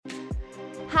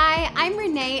Hi, I'm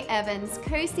Renee Evans,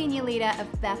 co-senior leader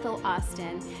of Bethel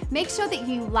Austin. Make sure that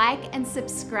you like and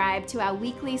subscribe to our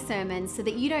weekly sermons so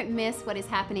that you don't miss what is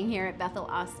happening here at Bethel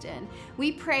Austin.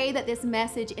 We pray that this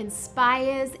message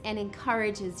inspires and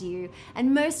encourages you.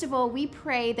 And most of all, we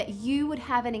pray that you would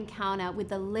have an encounter with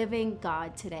the living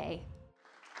God today.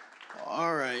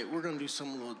 All right, we're going to do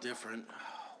something a little different.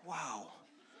 Wow.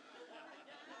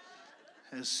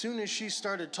 As soon as she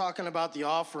started talking about the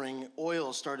offering,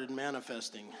 oil started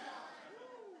manifesting.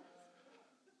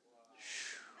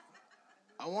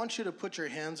 I want you to put your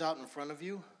hands out in front of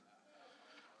you.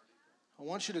 I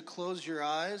want you to close your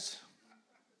eyes.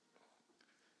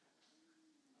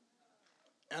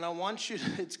 And I want you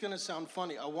to, it's going to sound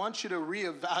funny, I want you to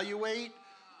reevaluate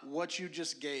what you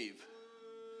just gave.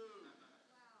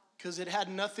 Because it had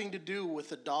nothing to do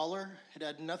with a dollar. It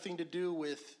had nothing to do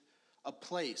with a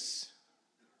place.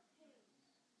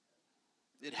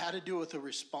 It had to do with a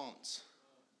response.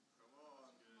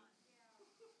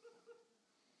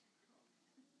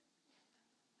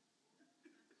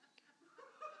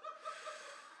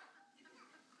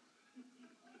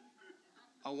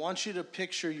 I want you to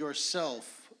picture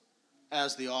yourself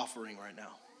as the offering right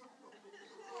now.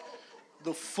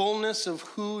 The fullness of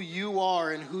who you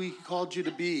are and who He called you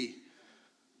to be.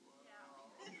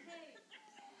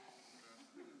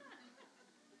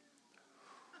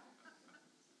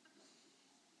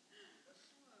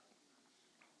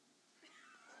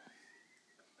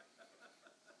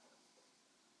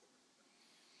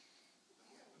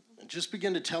 And just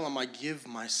begin to tell Him, I give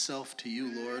myself to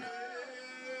you, Lord.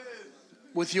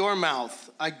 With your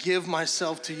mouth, I give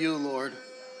myself to you, Lord.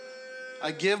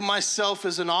 I give myself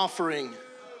as an offering.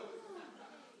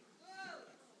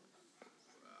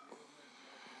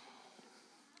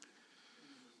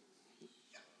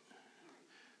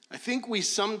 I think we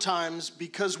sometimes,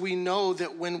 because we know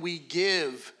that when we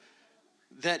give,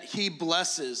 that He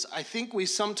blesses, I think we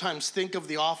sometimes think of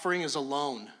the offering as a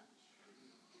loan.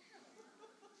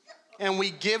 And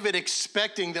we give it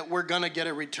expecting that we're going to get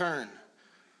a return.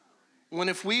 When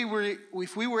if we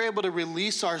were able to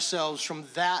release ourselves from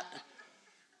that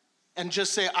and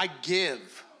just say, I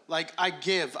give, like I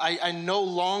give, I no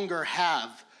longer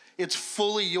have, it's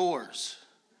fully yours.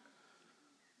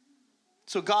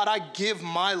 So God, I give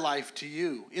my life to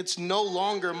you. It's no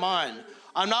longer mine.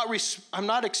 I'm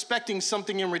not expecting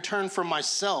something in return for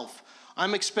myself.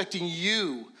 I'm expecting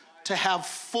you to have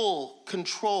full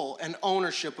control and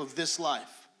ownership of this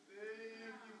life.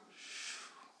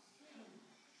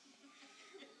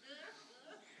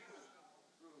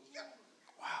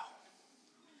 Wow.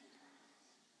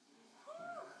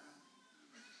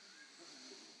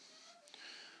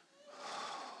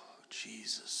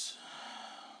 Jesus.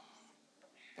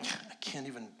 I can't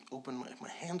even open my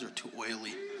hands are too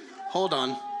oily. Hold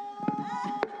on.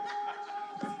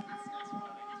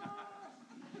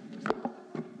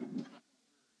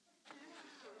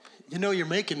 You know, you're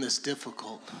making this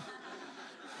difficult.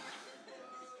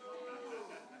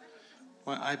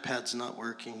 My iPad's not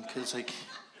working because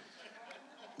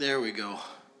there we go.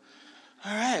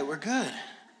 All right, we're good.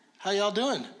 How y'all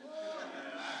doing?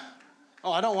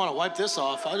 Oh, I don't want to wipe this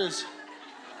off.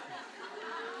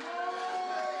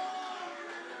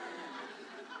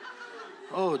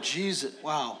 Oh, Jesus.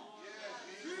 Wow.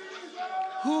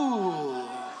 Whew.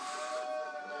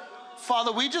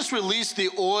 Father, we just release the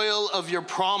oil of your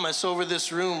promise over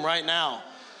this room right now.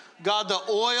 God, the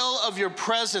oil of your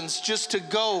presence just to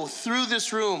go through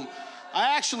this room.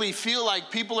 I actually feel like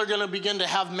people are going to begin to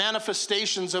have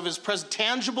manifestations of his presence,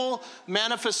 tangible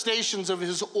manifestations of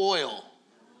his oil.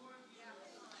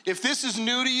 If this is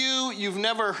new to you, you've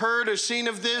never heard or seen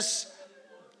of this,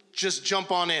 just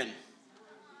jump on in.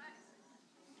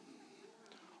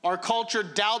 Our culture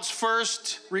doubts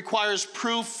first, requires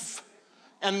proof,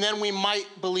 and then we might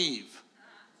believe.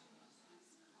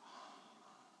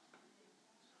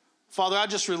 Father, I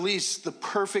just release the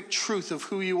perfect truth of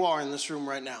who you are in this room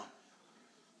right now.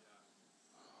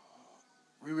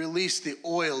 We release the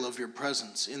oil of your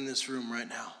presence in this room right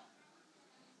now.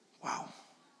 Wow.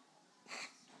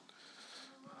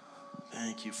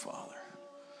 Thank you, Father.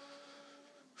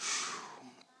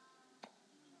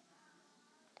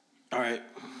 All right,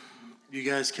 you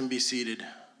guys can be seated.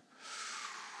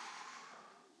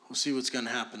 We'll see what's going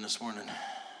to happen this morning.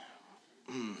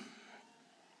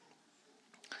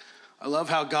 I love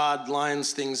how God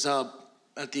lines things up.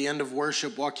 At the end of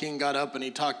worship, Joaquin got up and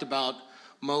he talked about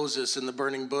Moses in the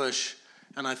burning bush,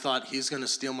 and I thought, he's going to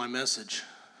steal my message.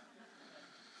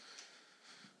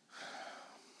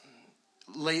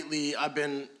 Lately, I've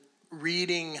been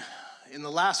reading, in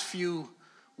the last few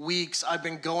weeks, I've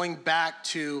been going back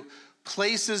to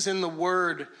places in the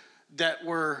Word that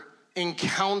were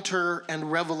encounter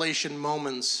and revelation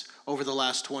moments over the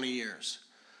last 20 years.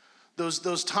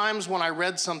 Those times when I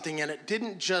read something and it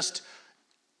didn't just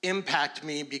impact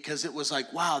me because it was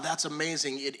like, wow, that's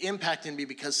amazing. It impacted me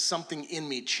because something in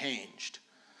me changed.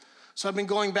 So I've been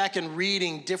going back and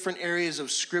reading different areas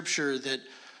of scripture that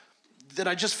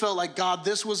I just felt like, God,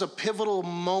 this was a pivotal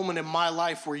moment in my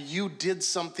life where you did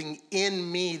something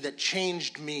in me that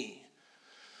changed me.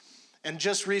 And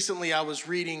just recently I was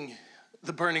reading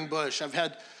The Burning Bush. I've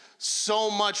had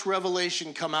so much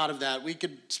revelation come out of that. We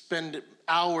could spend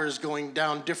hours going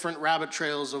down different rabbit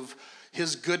trails of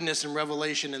his goodness and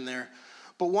revelation in there.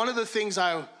 But one of the things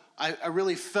I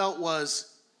really felt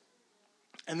was,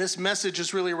 and this message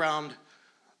is really around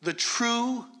the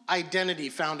true identity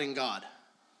found in God.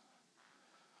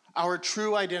 Our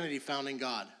true identity found in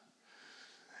God.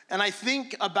 And I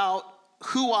think about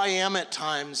who I am at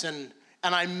times, and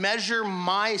I measure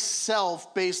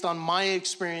myself based on my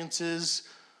experiences,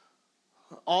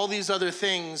 all these other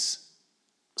things,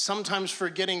 sometimes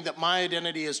forgetting that my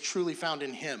identity is truly found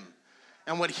in him.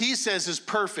 And what he says is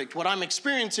perfect. What I'm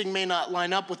experiencing may not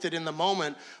line up with it in the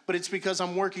moment, but it's because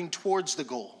I'm working towards the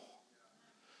goal.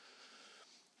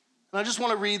 And I just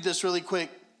want to read this really quick,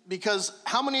 because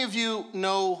how many of you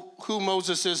know who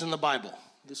Moses is in the Bible?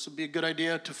 This would be a good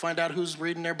idea to find out who's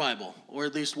reading their Bible, or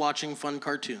at least watching fun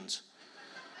cartoons.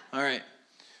 All right.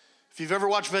 If you've ever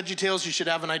watched VeggieTales, you should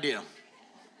have an idea.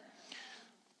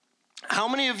 How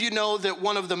many of you know that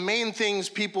one of the main things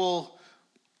people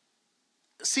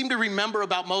seem to remember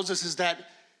about Moses is that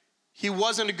he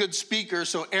wasn't a good speaker,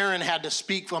 so Aaron had to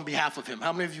speak on behalf of him?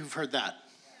 How many of you have heard that?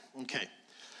 Okay.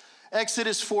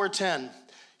 Exodus 4:10.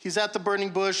 He's at the burning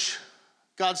bush.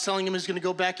 God's telling him he's going to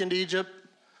go back into Egypt,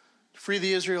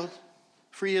 free Israel.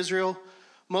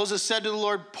 Moses said to the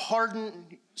Lord,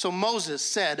 So Moses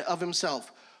said of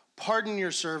himself, "Pardon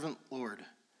your servant, Lord.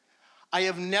 I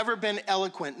have never been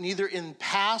eloquent, neither in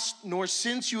past nor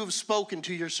since you have spoken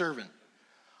to your servant.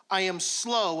 I am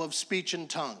slow of speech and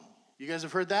tongue." You guys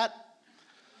have heard that?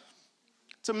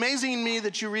 It's amazing to me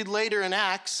that you read later in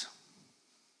Acts,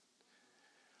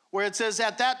 where it says,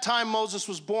 at that time Moses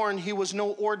was born, he was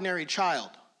no ordinary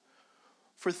child.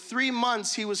 For 3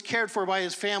 months he was cared for by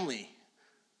his family.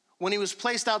 When he was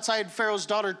placed outside, Pharaoh's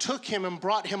daughter took him and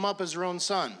brought him up as her own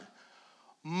son.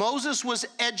 Moses was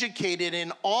educated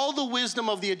in all the wisdom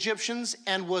of the Egyptians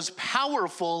and was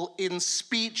powerful in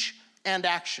speech and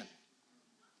action.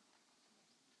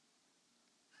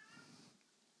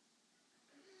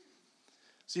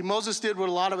 See, Moses did what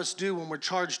a lot of us do when we're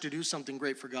charged to do something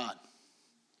great for God.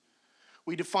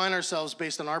 We define ourselves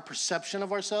based on our perception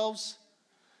of ourselves,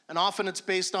 and often it's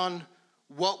based on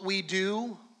what we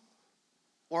do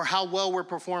or how well we're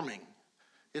performing.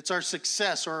 It's our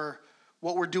success or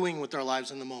what we're doing with our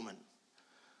lives in the moment.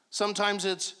 Sometimes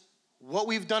it's what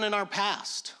we've done in our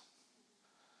past.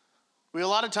 We a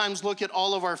lot of times look at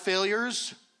all of our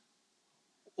failures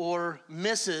or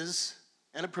misses,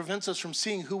 and it prevents us from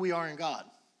seeing who we are in God.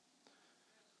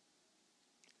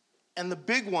 And the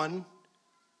big one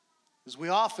is we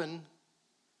often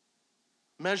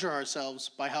measure ourselves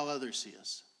by how others see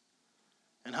us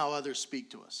and how others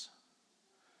speak to us.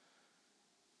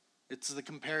 It's the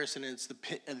comparison, and it's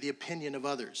the opinion of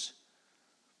others.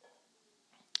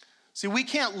 See, we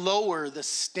can't lower the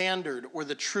standard or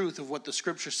the truth of what the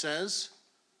scripture says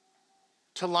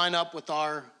to line up with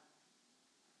our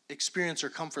experience or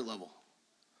comfort level.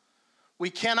 We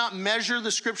cannot measure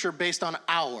the scripture based on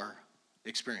our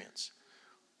experience.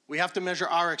 We have to measure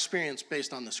our experience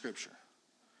based on the scripture.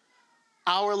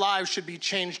 Our lives should be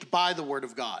changed by the word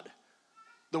of God.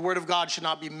 The word of God should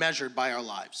not be measured by our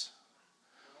lives.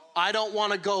 I don't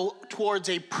want to go towards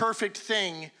a perfect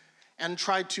thing and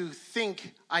try to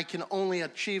think I can only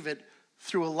achieve it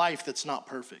through a life that's not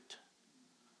perfect.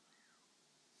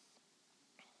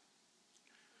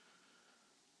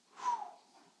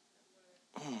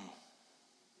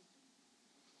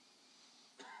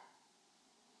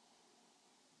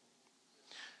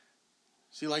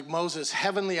 See, like Moses,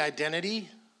 heavenly identity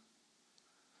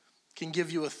can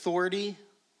give you authority,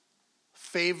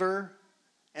 favor,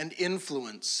 and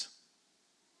influence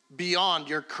beyond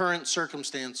your current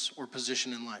circumstance or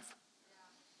position in life.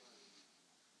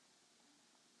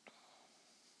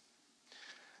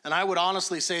 And I would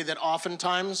honestly say that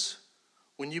oftentimes,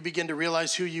 when you begin to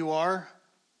realize who you are,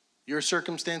 your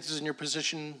circumstances and your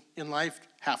position in life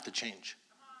have to change.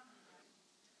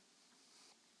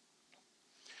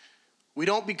 We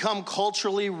don't become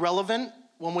culturally relevant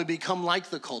when we become like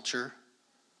the culture,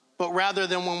 but rather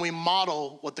than when we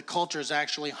model what the culture is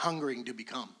actually hungering to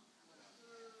become.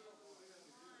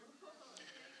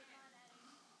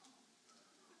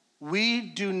 We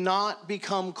do not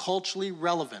become culturally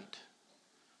relevant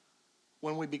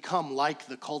when we become like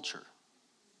the culture,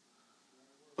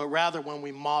 but rather when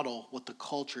we model what the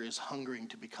culture is hungering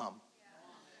to become.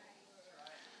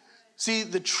 See,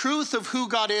 the truth of who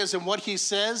God is and what he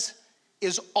says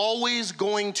is always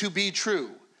going to be true.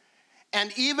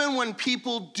 And even when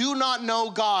people do not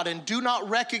know God and do not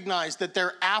recognize that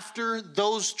they're after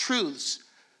those truths,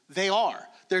 they are.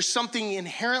 There's something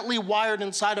inherently wired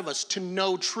inside of us to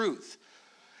know truth.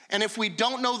 And if we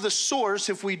don't know the source,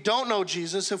 if we don't know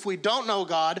Jesus, if we don't know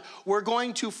God, we're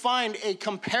going to find a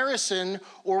comparison,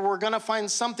 or we're going to find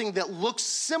something that looks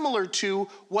similar to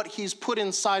what he's put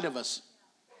inside of us.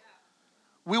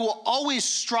 We will always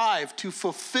strive to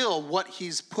fulfill what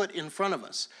he's put in front of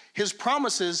us. His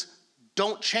promises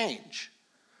don't change.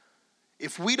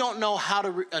 If we don't know how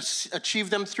to achieve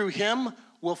them through him,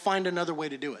 we'll find another way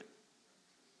to do it.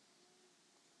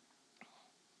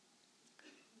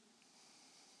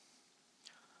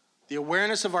 The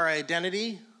awareness of our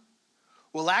identity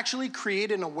will actually create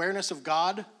an awareness of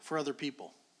God for other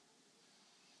people.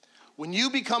 When you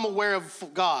become aware of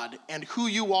God and who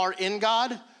you are in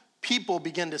God, people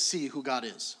begin to see who God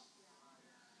is.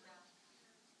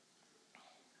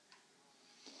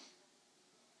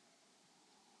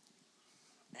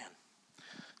 Man,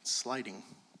 it's sliding.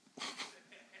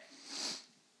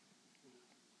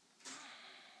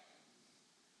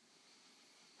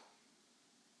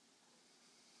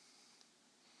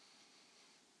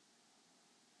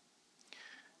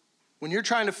 When you're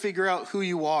trying to figure out who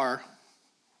you are,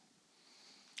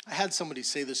 I had somebody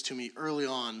say this to me early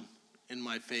on in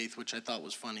my faith, which I thought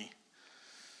was funny.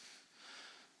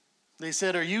 They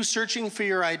said, "Are you searching for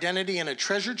your identity in a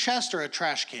treasure chest or a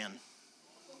trash can?"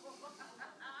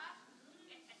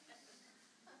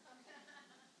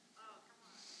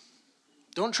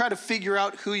 Don't try to figure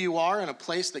out who you are in a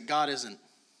place that God isn't.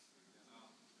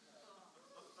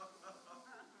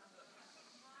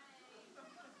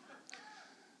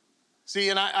 See,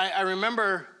 and I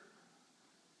remember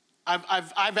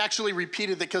I've actually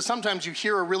repeated that, because sometimes you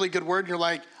hear a really good word and you're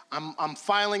like, I'm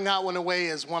filing that one away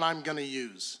as one I'm going to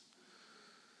use.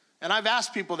 And I've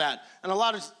asked people that, and a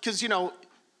lot of, because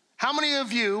how many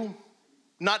of you,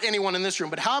 not anyone in this room,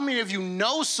 but how many of you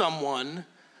know someone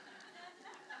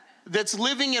that's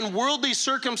living in worldly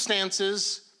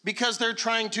circumstances because they're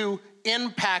trying to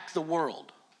impact the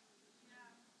world?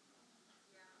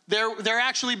 They're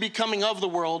actually becoming of the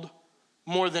world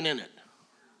more than in it.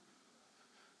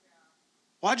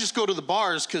 Well, I just go to the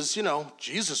bars because,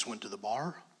 Jesus went to the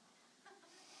bar.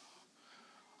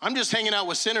 I'm just hanging out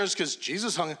with sinners because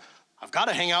Jesus I've got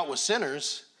to hang out with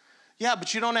sinners. Yeah,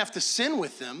 but you don't have to sin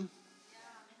with them.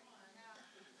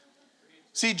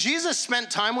 See, Jesus spent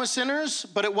time with sinners,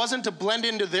 but it wasn't to blend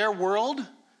into their world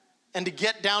and to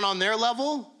get down on their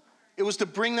level. It was to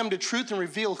bring them to truth and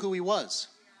reveal who he was.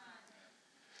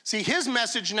 See, his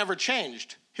message never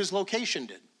changed. His location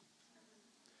did.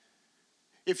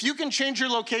 If you can change your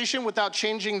location without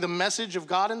changing the message of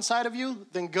God inside of you,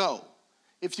 then go.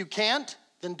 If you can't,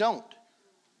 then don't.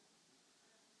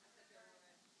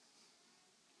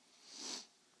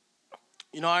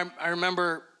 I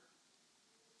remember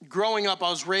growing up, I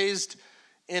was raised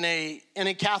in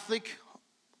a Catholic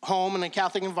home, in a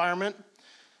Catholic environment,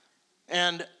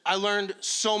 and I learned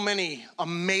so many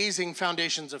amazing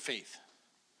foundations of faith.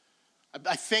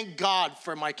 I thank God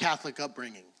for my Catholic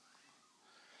upbringing.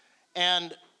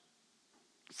 And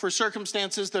for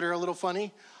circumstances that are a little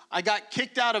funny, I got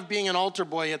kicked out of being an altar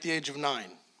boy at the age of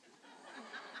 9.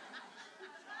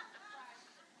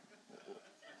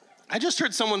 I just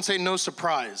heard someone say no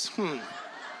surprise. All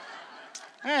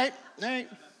right.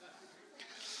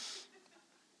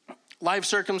 Life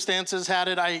circumstances had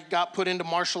it. I got put into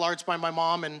martial arts by my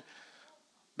mom, and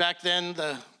back then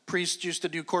the priest used to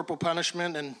do corporal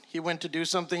punishment, and he went to do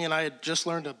something, and I had just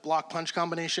learned a block punch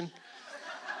combination.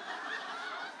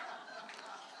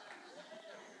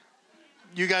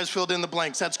 You guys filled in the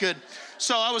blanks. That's good.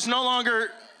 So I was no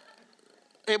longer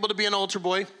able to be an altar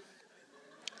boy.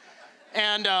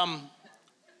 And,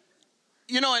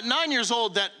 at 9 years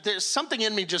old, that there's something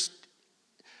in me, just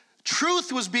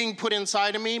truth was being put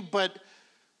inside of me, but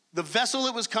the vessel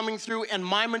it was coming through and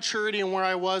my maturity and where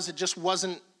I was, it just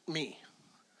wasn't me.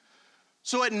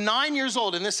 So at 9 years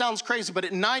old, and this sounds crazy, but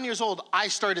at 9 years old, I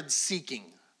started seeking.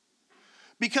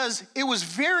 Because it was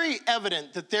very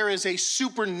evident that there is a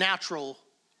supernatural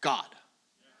God.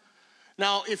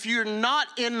 Now, if you're not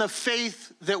in the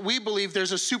faith that we believe,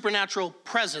 there's a supernatural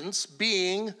presence,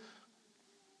 being,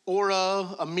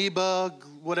 aura, amoeba,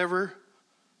 whatever.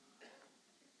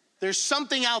 There's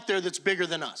something out there that's bigger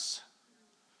than us.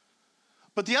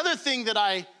 But the other thing that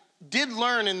I did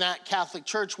learn in that Catholic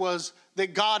church was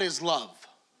that God is love.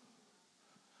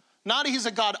 Not he's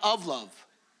a God of love.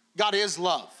 God is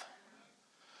love.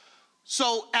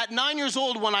 So at 9 years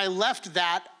old, when I left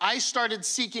that, I started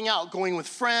seeking out, going with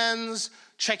friends,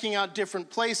 checking out different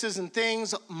places and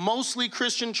things, mostly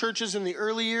Christian churches in the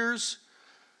early years.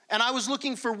 And I was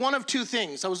looking for one of two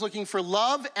things. I was looking for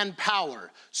love and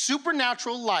power,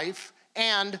 supernatural life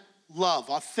and love,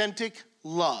 authentic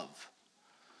love.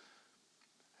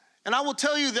 And I will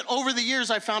tell you that over the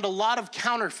years, I found a lot of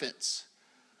counterfeits,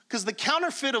 because the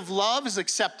counterfeit of love is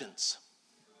acceptance.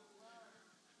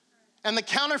 And the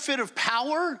counterfeit of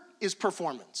power is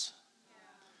performance.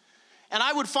 And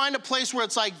I would find a place where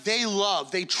it's like they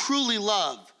truly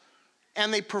love,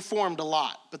 and they performed a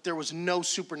lot, but there was no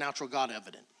supernatural God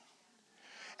evident.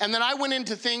 And then I went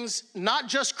into things, not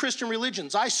just Christian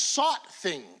religions. I sought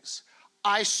things.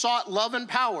 I sought love and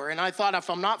power, and I thought if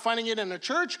I'm not finding it in a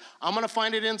church, I'm gonna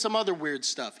find it in some other weird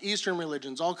stuff. Eastern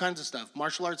religions, all kinds of stuff.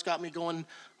 Martial arts got me going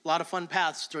a lot of fun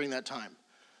paths during that time.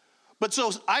 But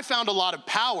so I found a lot of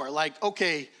power, like,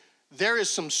 okay, there is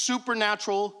some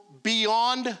supernatural,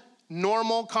 beyond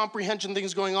normal comprehension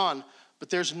things going on,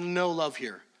 but there's no love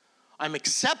here. I'm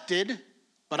accepted,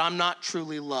 but I'm not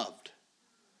truly loved.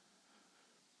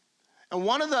 And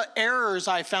one of the errors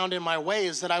I found in my way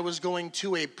is that I was going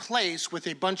to a place with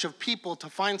a bunch of people to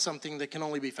find something that can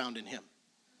only be found in him.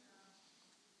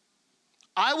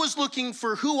 I was looking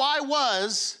for who I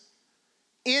was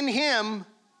in him,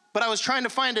 but I was trying to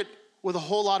find it with a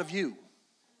whole lot of you.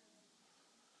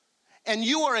 And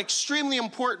you are extremely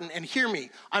important, and hear me.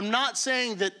 I'm not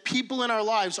saying that people in our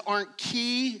lives aren't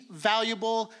key,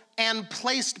 valuable, and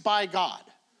placed by God.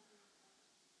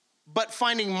 But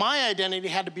finding my identity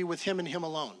had to be with him and him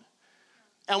alone.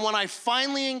 And when I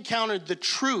finally encountered the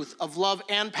truth of love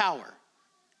and power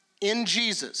in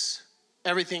Jesus,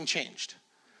 everything changed.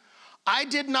 I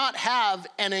did not have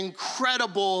an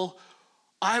incredible,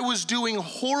 I was doing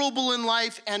horrible in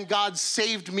life and God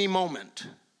saved me moment.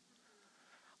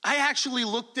 I actually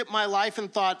looked at my life and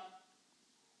thought,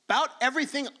 about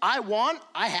everything I want,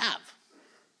 I have.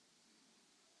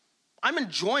 I'm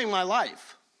enjoying my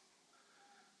life.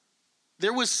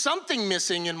 There was something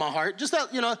missing in my heart, just that,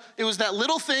 it was that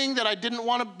little thing that I didn't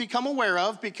want to become aware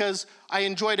of because I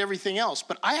enjoyed everything else.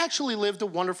 But I actually lived a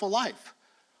wonderful life.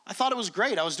 I thought it was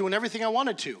great. I was doing everything I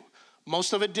wanted to.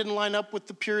 Most of it didn't line up with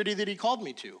the purity that he called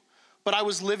me to. But I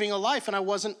was living a life and I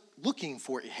wasn't looking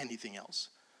for anything else.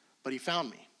 But he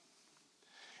found me.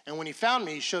 And when he found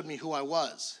me, he showed me who I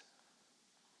was.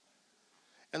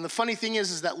 And the funny thing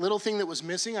is that little thing that was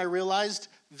missing, I realized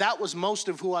that was most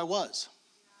of who I was.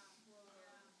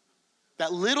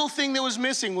 That little thing that was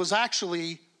missing was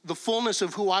actually the fullness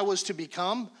of who I was to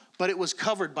become, but it was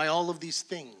covered by all of these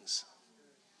things.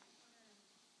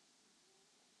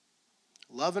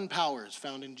 Love and power is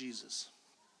found in Jesus.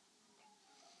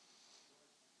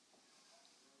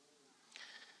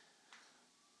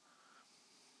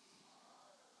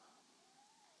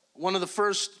 One of the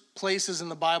first places in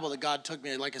the Bible that God took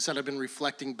me, like I said, I've been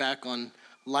reflecting back on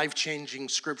life-changing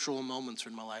scriptural moments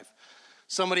in my life.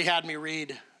 Somebody had me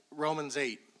read Romans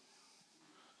 8.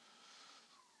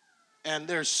 And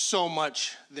there's so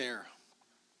much there.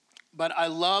 But I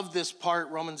love this part,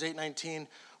 Romans 8:19.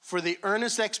 For the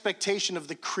earnest expectation of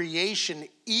the creation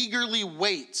eagerly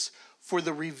waits for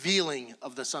the revealing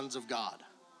of the sons of God.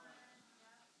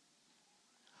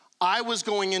 I was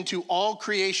going into all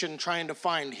creation trying to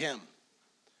find him,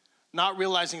 not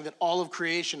realizing that all of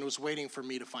creation was waiting for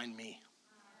me to find me.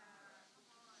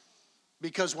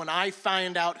 Because when I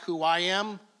find out who I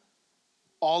am,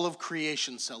 all of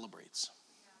creation celebrates.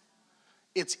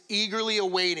 It's eagerly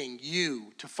awaiting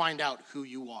you to find out who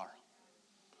you are.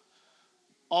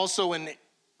 Also in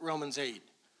Romans 8,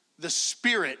 the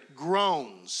Spirit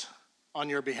groans on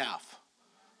your behalf.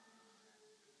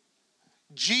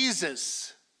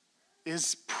 Jesus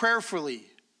is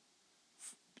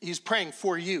he's praying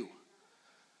for you.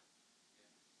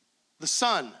 The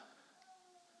Son,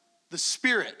 the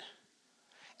Spirit,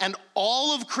 and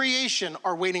all of creation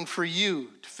are waiting for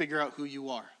you to figure out who you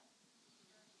are.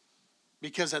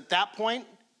 Because at that point,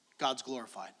 God's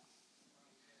glorified.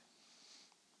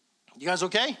 You guys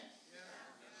okay?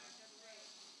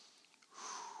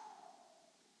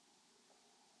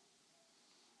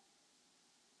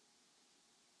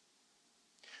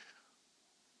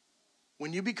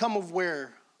 When you become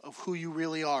aware of who you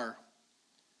really are,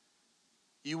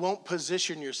 you won't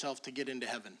position yourself to get into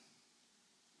heaven.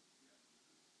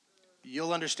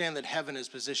 You'll understand that heaven has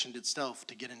positioned itself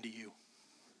to get into you.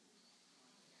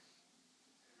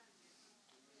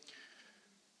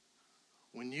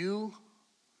 When you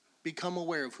become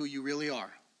aware of who you really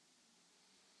are,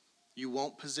 you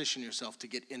won't position yourself to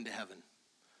get into heaven.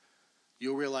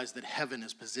 You'll realize that heaven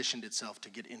has positioned itself to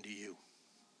get into you.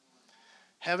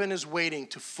 Heaven is waiting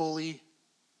to fully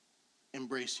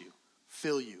embrace you,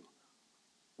 fill you,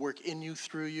 work in you,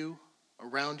 through you,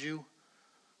 around you,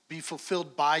 be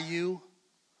fulfilled by you,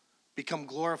 become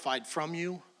glorified from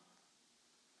you.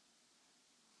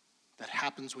 That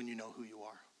happens when you know who you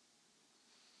are.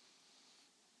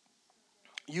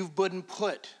 You've been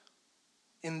put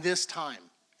in this time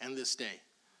and this day.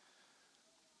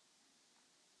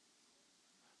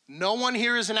 No one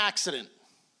here is an accident.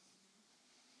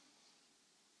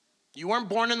 You weren't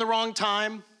born in the wrong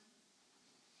time.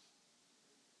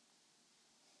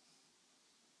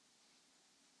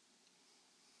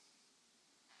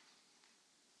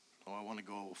 Oh, I want to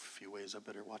go a few ways. I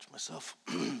better watch myself.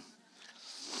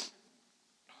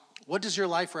 What does your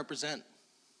life represent?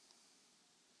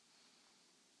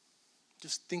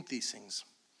 Just think these things.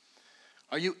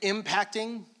 Are you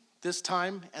impacting this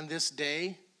time and this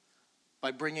day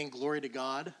by bringing glory to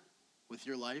God with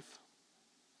your life?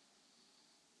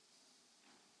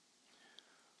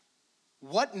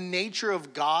 What nature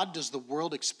of God does the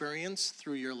world experience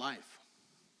through your life?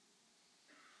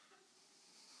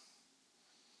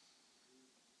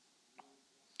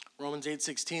 Romans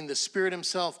 8:16, the Spirit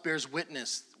himself bears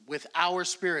witness with our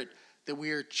spirit that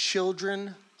we are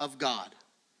children of God.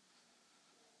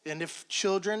 And if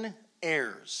children,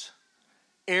 heirs,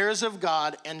 heirs of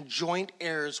God and joint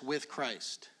heirs with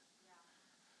Christ.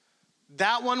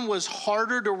 That one was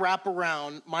harder to wrap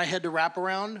around, my head to wrap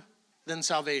around, than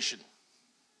salvation.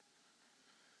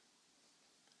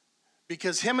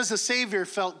 Because him as a Savior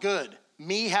felt good.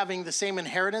 Me having the same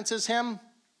inheritance as him,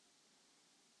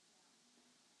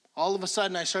 all of a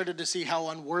sudden I started to see how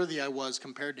unworthy I was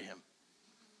compared to him.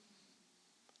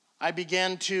 I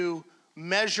began to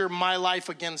measure my life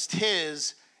against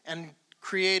his and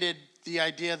created the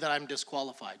idea that I'm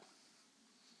disqualified.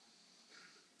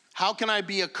 How can I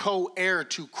be a co-heir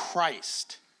to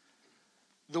Christ,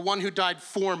 the one who died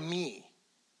for me?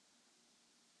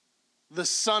 The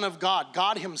Son of God,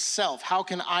 God himself. How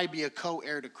can I be a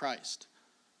co-heir to Christ?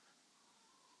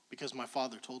 Because my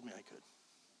Father told me I could.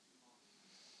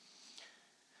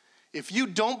 If you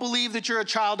don't believe that you're a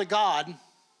child of God,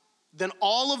 then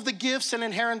all of the gifts and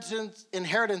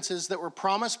inheritances that were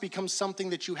promised become something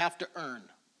that you have to earn.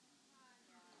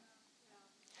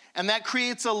 And that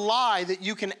creates a lie that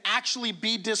you can actually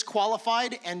be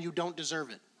disqualified and you don't deserve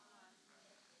it.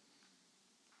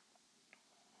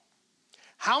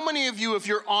 How many of you, if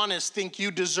you're honest, think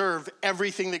you deserve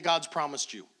everything that God's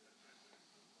promised you?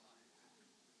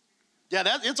 Yeah,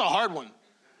 it's a hard one.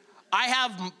 I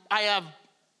have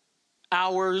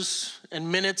hours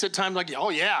and minutes at times like,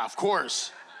 oh yeah, of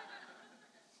course.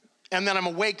 And then I'm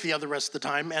awake the other rest of the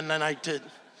time, and then I did.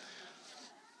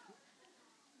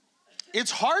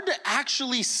 It's hard to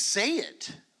actually say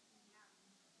it.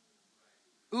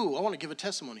 Ooh, I want to give a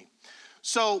testimony.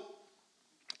 So,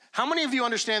 how many of you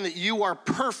understand that you are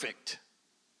perfect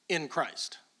in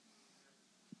Christ?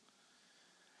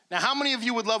 Now, how many of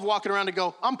you would love walking around and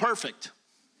go, I'm perfect?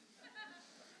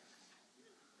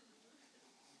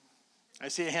 I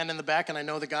see a hand in the back and I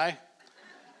know the guy.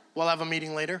 We'll have a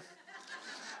meeting later.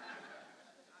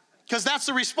 Because that's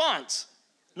the response.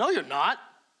 No, you're not.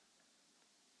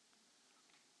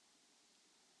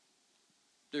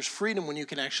 There's freedom when you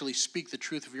can actually speak the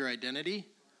truth of your identity,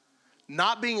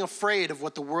 not being afraid of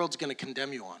what the world's going to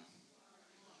condemn you on.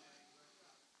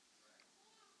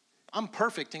 I'm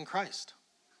perfect in Christ.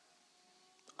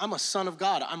 I'm a son of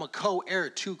God. I'm a co-heir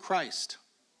to Christ.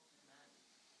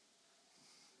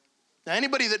 Now,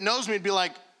 anybody that knows me would be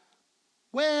like,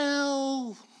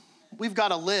 well, we've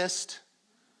got a list.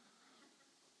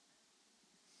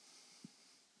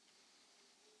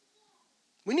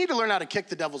 We need to learn how to kick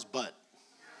the devil's butt.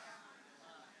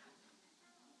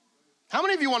 How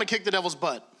many of you want to kick the devil's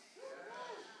butt?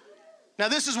 Now,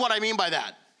 this is what I mean by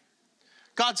that.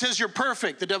 God says you're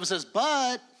perfect. The devil says,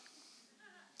 but.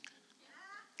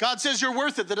 God says you're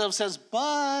worth it. The devil says,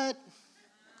 but.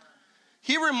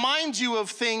 He reminds you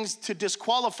of things to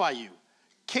disqualify you.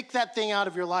 Kick that thing out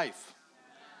of your life.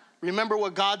 Remember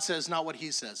what God says, not what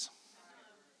he says.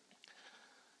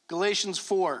 Galatians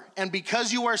 4, and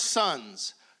because you are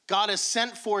sons, God has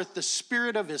sent forth the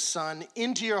Spirit of his Son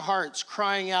into your hearts,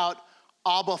 crying out,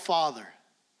 Abba, Father.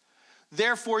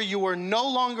 Therefore, you are no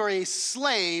longer a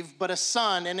slave, but a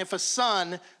son, and if a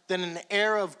son, then an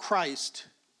heir of Christ.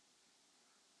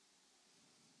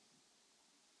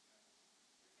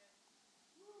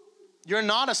 You're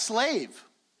not a slave.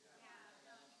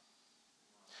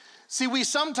 See, we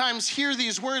sometimes hear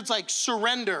these words like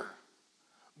surrender,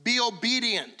 be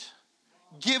obedient,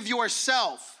 give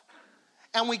yourself.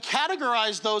 And we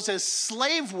categorize those as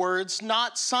slave words,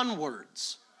 not son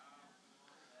words.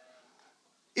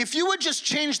 If you would just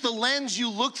change the lens you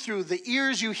look through, the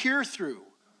ears you hear through,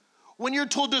 when you're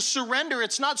told to surrender,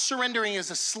 it's not surrendering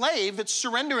as a slave, it's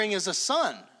surrendering as a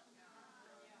son.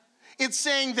 It's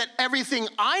saying that everything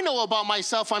I know about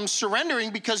myself, I'm surrendering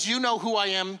because you know who I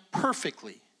am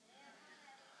perfectly.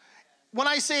 When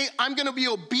I say I'm going to be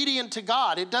obedient to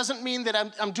God, it doesn't mean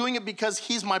that I'm doing it because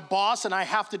he's my boss and I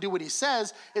have to do what he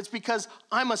says. It's because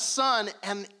I'm a son,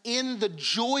 and in the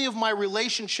joy of my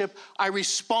relationship, I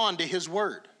respond to his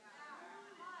word.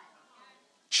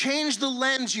 Change the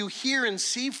lens you hear and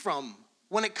see from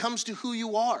when it comes to who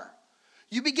you are.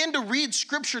 You begin to read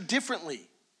scripture differently.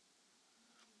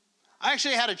 I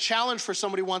actually had a challenge for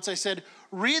somebody once. I said,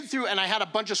 read through, and I had a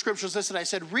bunch of scriptures listed. I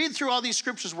said, read through all these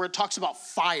scriptures where it talks about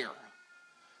fire.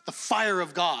 The fire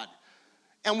of God.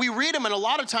 And we read them, and a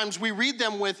lot of times we read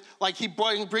them with, like, he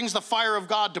brings the fire of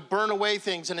God to burn away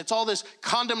things, and it's all this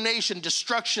condemnation,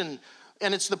 destruction,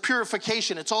 and it's the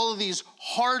purification. It's all of these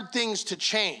hard things to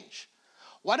change.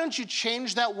 Why don't you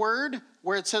change that word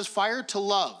where it says fire to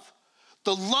love?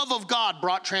 The love of God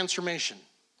brought transformation.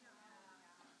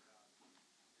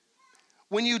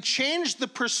 When you change the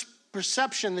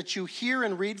perception that you hear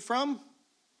and read from,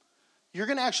 you're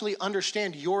going to actually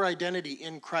understand your identity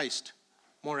in Christ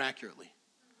more accurately.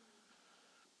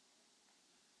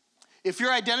 If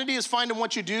your identity is found in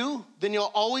what you do, then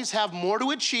you'll always have more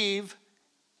to achieve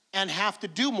and have to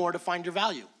do more to find your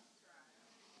value.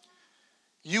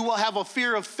 You will have a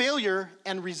fear of failure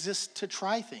and resist to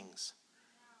try things.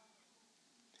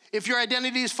 If your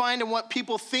identity is found in what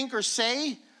people think or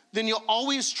say, then you'll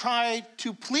always try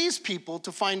to please people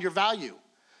to find your value.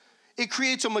 It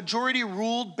creates a majority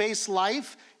ruled based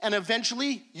life, and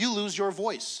eventually you lose your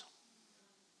voice.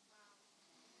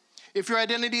 If your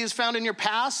identity is found in your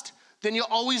past, then you'll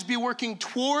always be working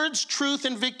towards truth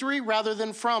and victory rather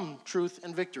than from truth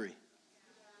and victory.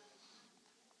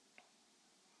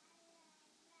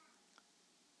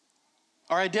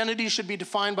 Our identity should be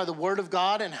defined by the Word of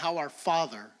God and how our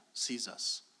Father sees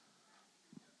us.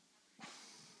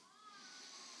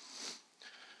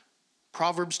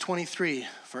 Proverbs 23,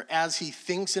 for as he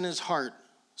thinks in his heart,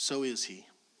 so is he.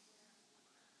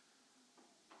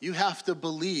 You have to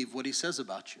believe what he says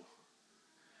about you.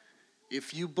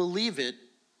 If you believe it,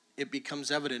 it becomes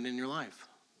evident in your life.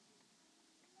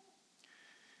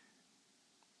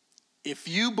 If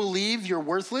you believe you're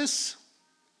worthless,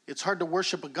 it's hard to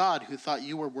worship a God who thought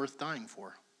you were worth dying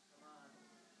for.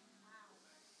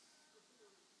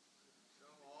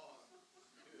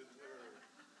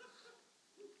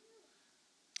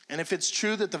 And if it's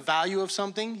true that the value of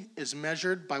something is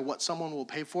measured by what someone will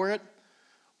pay for it,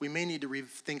 we may need to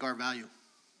rethink our value.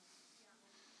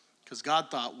 Because God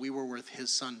thought we were worth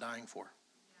his son dying for.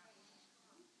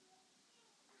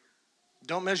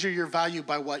 Don't measure your value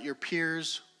by what your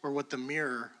peers or what the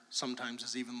mirror sometimes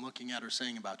is even looking at or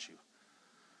saying about you.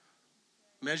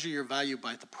 Measure your value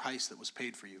by the price that was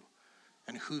paid for you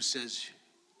and who says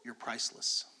you're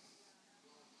priceless.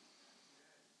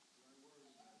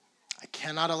 I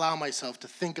cannot allow myself to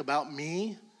think about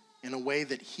me in a way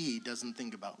that he doesn't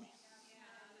think about me.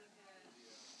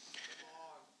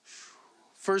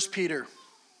 1 Peter,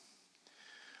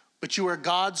 but you are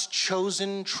God's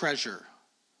chosen treasure,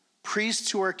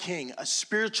 priests who are king, a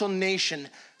spiritual nation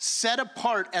set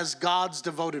apart as God's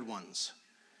devoted ones.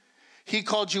 He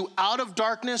called you out of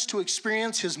darkness to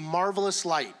experience his marvelous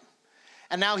light,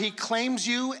 and now he claims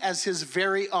you as his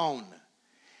very own.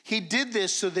 He did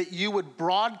this so that you would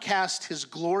broadcast his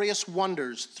glorious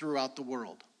wonders throughout the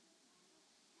world.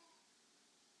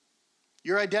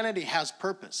 Your identity has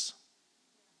purpose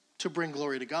to bring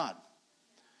glory to God.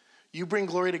 You bring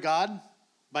glory to God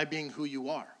by being who you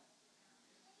are.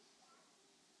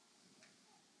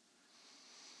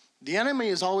 The enemy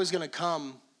is always going to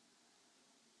come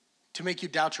to make you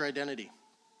doubt your identity.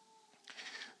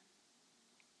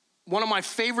 One of my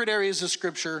favorite areas of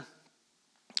scripture,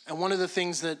 and one of the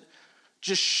things that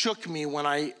just shook me when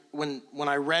I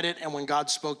read it and when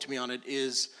God spoke to me on it,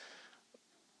 is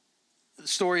the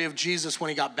story of Jesus when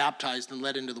he got baptized and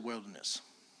led into the wilderness.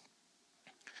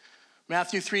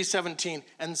 Matthew 3:17,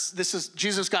 and this is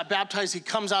Jesus got baptized, he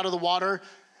comes out of the water,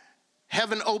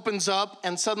 heaven opens up,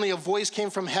 and suddenly a voice came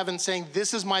from heaven saying,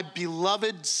 "This is my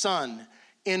beloved son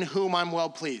in whom I'm well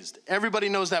pleased." Everybody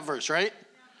knows that verse, right?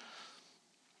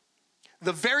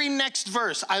 The very next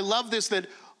verse, I love this, that,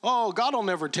 oh, God will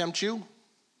never tempt you.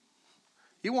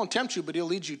 He won't tempt you, but he'll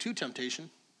lead you to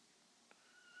temptation.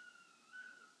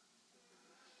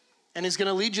 And he's going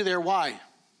to lead you there. Why?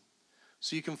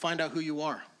 So you can find out who you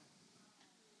are.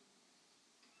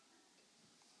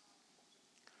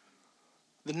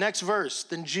 The next verse,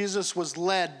 then Jesus was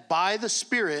led by the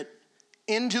Spirit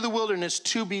into the wilderness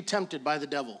to be tempted by the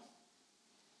devil.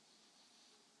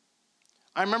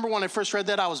 I remember when I first read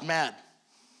that, I was mad.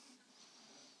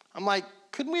 I'm like,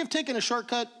 couldn't we have taken a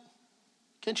shortcut?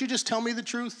 Can't you just tell me the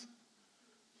truth?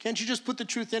 Can't you just put the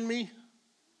truth in me?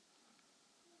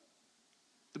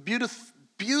 The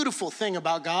beautiful thing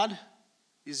about God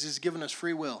is he's given us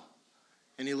free will,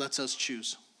 and he lets us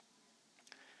choose.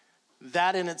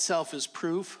 That in itself is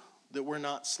proof that we're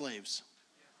not slaves.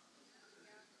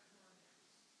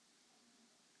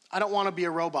 I don't want to be a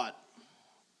robot.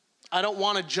 I don't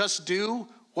want to just do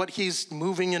what he's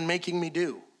moving and making me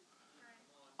do.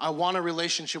 I want a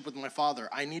relationship with my Father.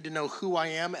 I need to know who I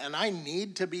am, and I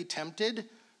need to be tempted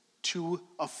to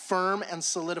affirm and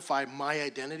solidify my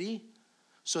identity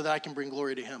so that I can bring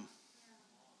glory to him.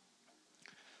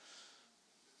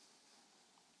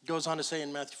 Goes on to say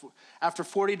in Matthew, after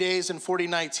 40 days and 40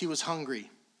 nights, he was hungry.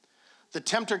 The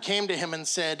tempter came to him and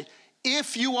said,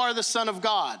 if you are the Son of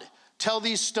God, tell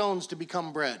these stones to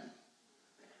become bread.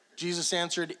 Jesus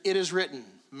answered, it is written,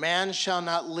 man shall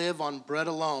not live on bread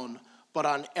alone, but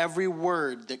on every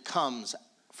word that comes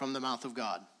from the mouth of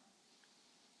God.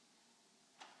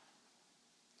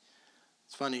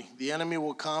 It's funny, the enemy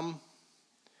will come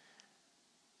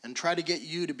and try to get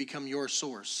you to become your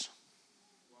source.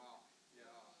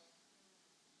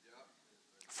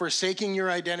 Forsaking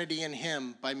your identity in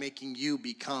him by making you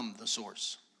become the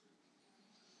source.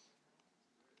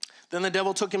 Then the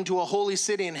devil took him to a holy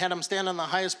city and had him stand on the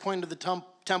highest point of the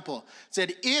temple.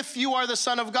 Said, if you are the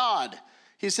Son of God,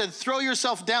 he said, throw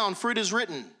yourself down, for it is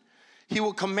written, he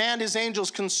will command his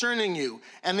angels concerning you,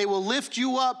 and they will lift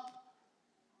you up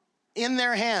in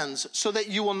their hands so that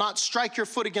you will not strike your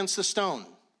foot against the stone.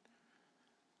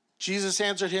 Jesus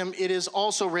answered him, it is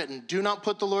also written, do not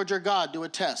put the Lord your God to a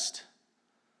test.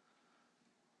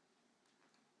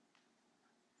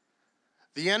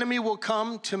 The enemy will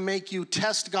come to make you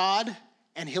test God,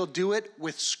 and he'll do it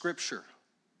with Scripture.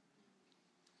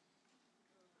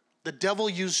 The devil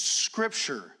used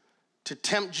Scripture to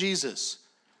tempt Jesus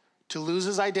to lose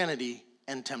his identity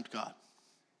and tempt God.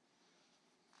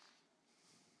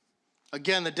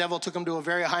 Again, the devil took him to a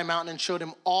very high mountain and showed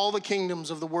him all the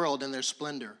kingdoms of the world and their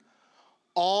splendor.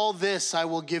 All this I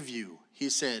will give you, he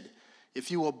said, if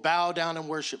you will bow down and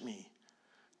worship me.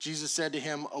 Jesus said to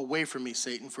him, away from me,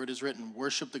 Satan, for it is written,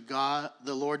 worship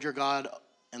the Lord your God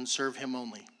and serve him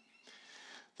only.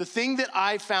 The thing that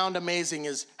I found amazing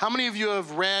is, how many of you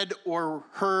have read or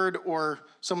heard or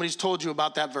somebody's told you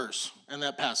about that verse and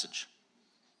that passage?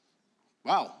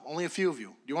 Wow, only a few of you.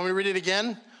 Do you want me to read it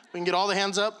again? We can get all the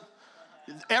hands up.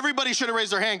 Everybody should have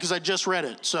raised their hand because I just read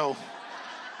it. So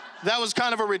that was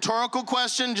kind of a rhetorical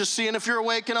question, just seeing if you're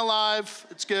awake and alive.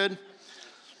 It's good.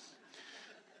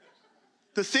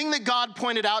 The thing that God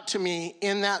pointed out to me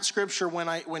in that scripture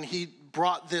when he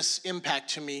brought this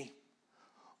impact to me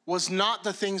was not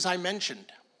the things I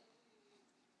mentioned.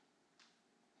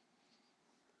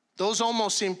 Those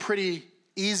almost seem pretty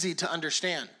easy to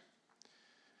understand.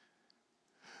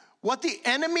 What the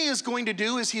enemy is going to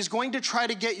do is he's going to try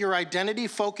to get your identity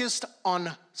focused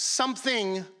on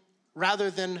something rather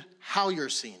than how you're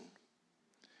seen.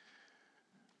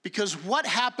 Because what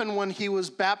happened when he was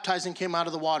baptized and came out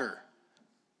of the water?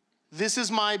 This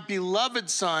is my beloved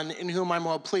Son in whom I'm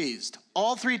well pleased.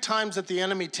 All 3 times that the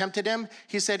enemy tempted him,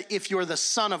 he said, if you're the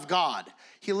Son of God.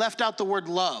 He left out the word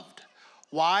loved.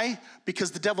 Why?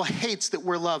 Because the devil hates that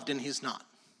we're loved and he's not.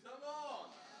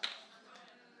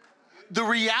 The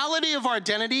reality of our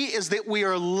identity is that we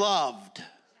are loved.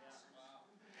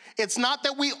 It's not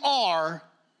that we are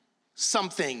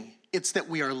something, it's that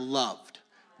we are loved.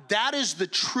 That is the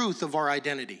truth of our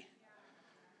identity.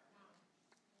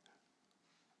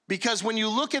 Because when you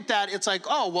look at that, it's like,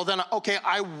 oh, well then, okay,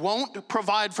 I won't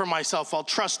provide for myself. I'll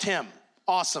trust him.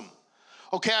 Awesome.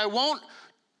 Okay, I won't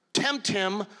tempt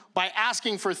him by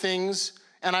asking for things,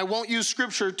 and I won't use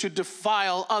scripture to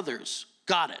defile others.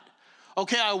 Got it.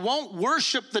 Okay, I won't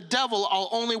worship the devil. I'll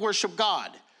only worship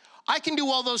God. I can do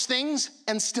all those things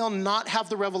and still not have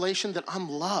the revelation that I'm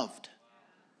loved.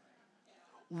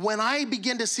 When I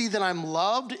begin to see that I'm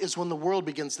loved is when the world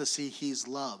begins to see he's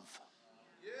love.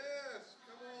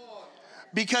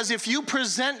 Because if you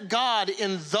present God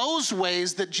in those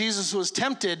ways that Jesus was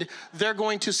tempted, they're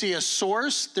going to see a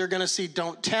source, they're going to see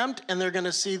don't tempt, and they're going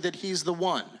to see that he's the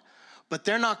one. But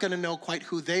they're not going to know quite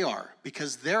who they are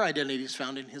because their identity is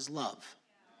found in his love.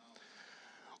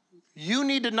 You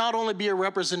need to not only be a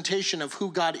representation of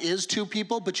who God is to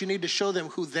people, but you need to show them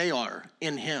who they are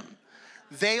in him.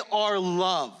 They are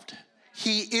loved.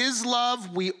 He is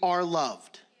love. We are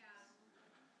loved.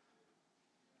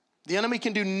 The enemy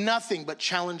can do nothing but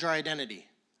challenge our identity.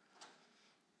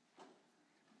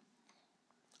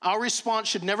 Our response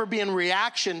should never be in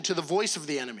reaction to the voice of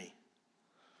the enemy,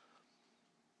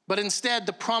 but instead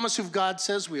the promise of God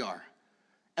says we are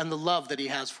and the love that he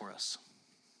has for us.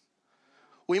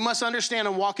 We must understand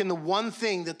and walk in the one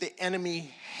thing that the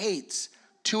enemy hates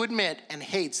to admit and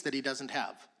hates that he doesn't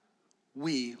have.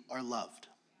 We are loved.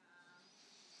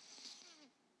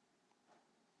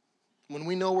 When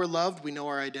we know we're loved, we know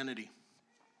our identity.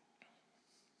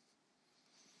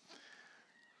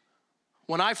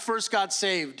 When I first got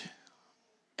saved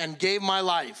and gave my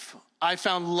life, I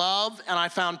found love and I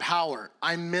found power.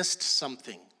 I missed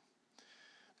something.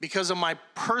 Because of my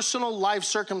personal life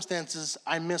circumstances,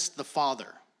 I missed the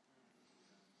Father.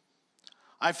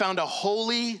 I found a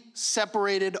holy,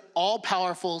 separated,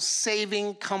 all-powerful,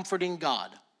 saving, comforting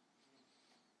God.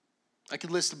 I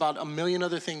could list about a million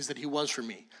other things that he was for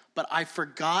me, but I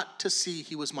forgot to see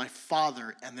he was my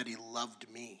Father and that he loved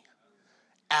me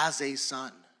as a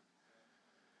son.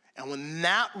 And when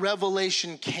that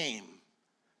revelation came,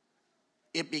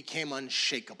 it became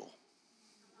unshakable.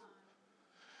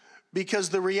 Because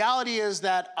the reality is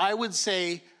that I would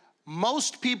say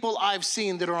most people I've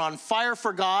seen that are on fire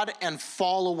for God and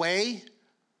fall away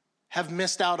have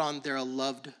missed out on their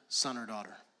loved son or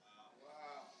daughter.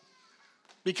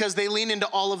 Because they lean into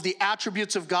all of the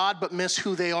attributes of God but miss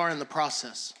who they are in the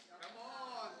process.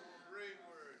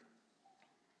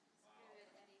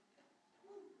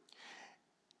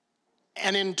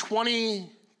 And in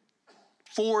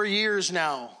 24 years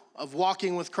now of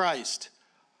walking with Christ,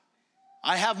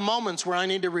 I have moments where I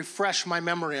need to refresh my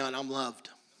memory on I'm loved.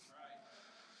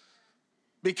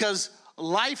 Because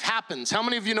life happens. How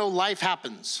many of you know life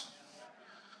happens?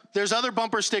 There's other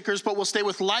bumper stickers, but we'll stay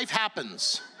with life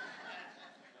happens.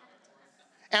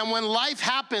 And when life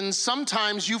happens,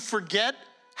 sometimes you forget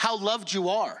how loved you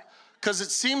are. Because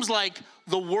it seems like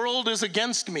the world is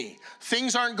against me.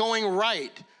 Things aren't going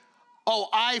right. Oh,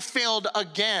 I failed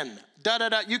again.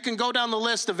 You can go down the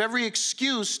list of every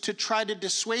excuse to try to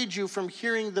dissuade you from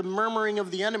hearing the murmuring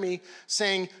of the enemy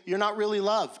saying, you're not really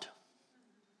loved.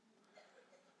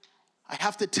 I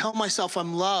have to tell myself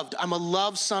I'm loved. I'm a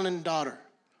loved son and daughter.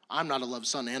 I'm not a loved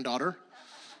son and daughter.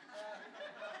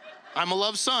 I'm a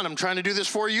loved son. I'm trying to do this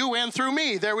for you and through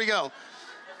me. There we go.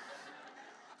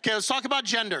 Okay, let's talk about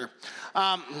gender.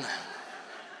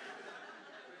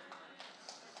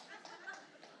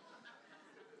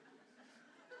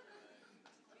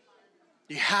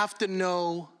 You have to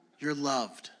know you're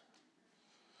loved.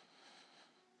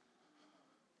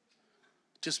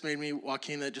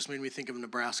 Joaquin, that just made me think of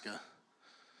Nebraska.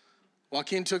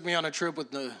 Joaquin took me on a trip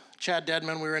with Chad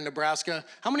Dedman. We were in Nebraska.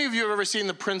 How many of you have ever seen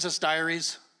The Princess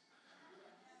Diaries?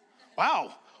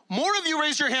 Wow. More of you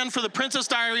raised your hand for The Princess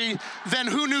Diary than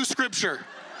who knew scripture.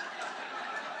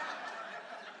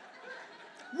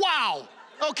 Wow.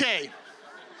 Okay.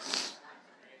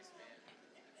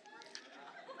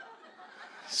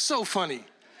 So funny.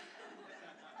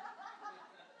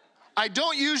 I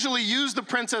don't usually use The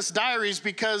Princess Diaries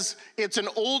because it's an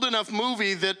old enough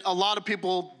movie that a lot of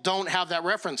people don't have that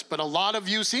reference, but a lot of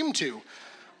you seem to,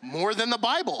 more than the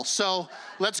Bible. So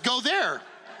let's go there.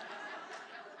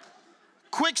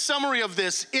 Quick summary of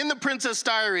this. In The Princess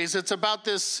Diaries, it's about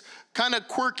this kind of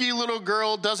quirky little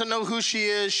girl, doesn't know who she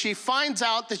is. She finds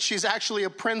out that she's actually a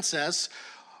princess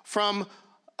from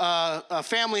a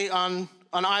family on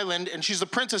an island, and she's a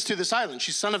princess to this island.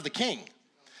 She's son of the king.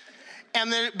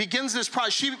 And then it begins this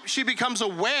process. She becomes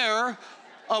aware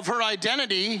of her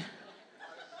identity,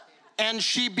 and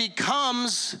she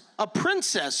becomes a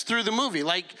princess through the movie.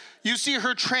 Like, you see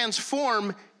her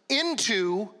transform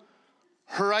into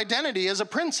her identity as a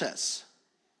princess.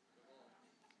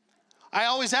 I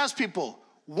always ask people,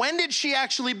 when did she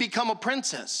actually become a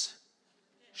princess?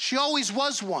 She always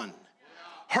was one.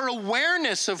 Her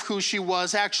awareness of who she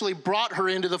was actually brought her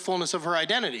into the fullness of her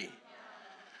identity.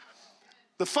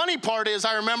 The funny part is,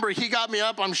 I remember he got me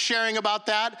up, I'm sharing about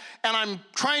that, and I'm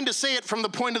trying to say it from the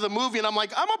point of the movie, and I'm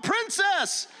like, I'm a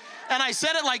princess! And I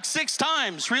said it like 6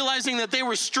 times, realizing that they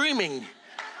were streaming.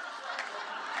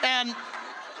 And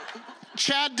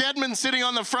Chad Dedman sitting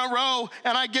on the front row,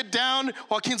 and I get down,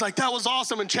 Joaquin's like, that was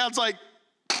awesome, and Chad's like,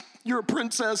 you're a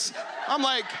princess. I'm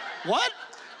like, what?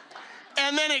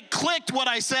 And then it clicked what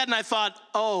I said, and I thought,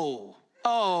 no.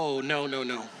 All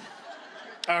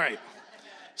right.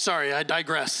 Sorry, I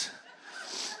digress.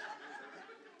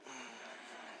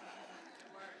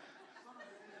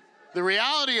 The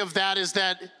reality of that is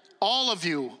that all of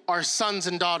you are sons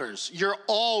and daughters. You're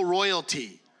all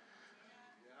royalty.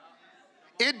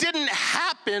 It didn't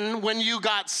happen when you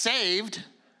got saved.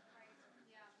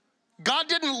 God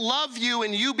didn't love you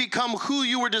and you become who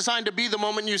you were designed to be the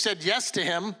moment you said yes to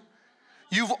him.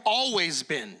 You've always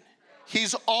been.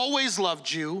 He's always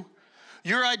loved you.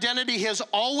 Your identity has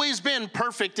always been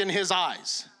perfect in his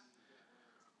eyes.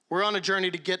 We're on a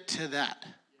journey to get to that,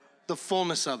 the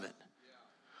fullness of it.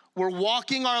 We're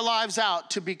walking our lives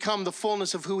out to become the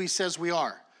fullness of who he says we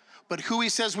are. But who he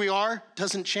says we are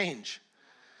doesn't change.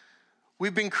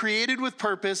 We've been created with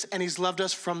purpose, and he's loved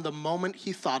us from the moment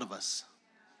he thought of us.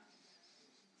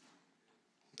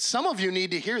 Some of you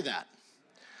need to hear that.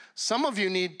 Some of you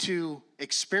need to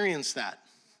experience that.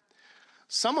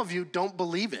 Some of you don't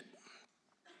believe it,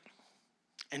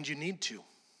 and you need to.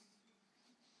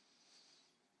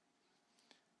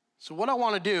 So what I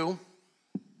want to do,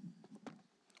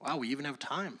 wow, we even have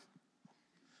time.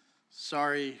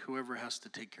 Sorry, whoever has to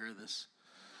take care of this.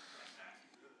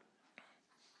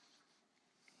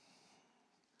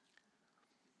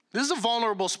 This is a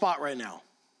vulnerable spot right now.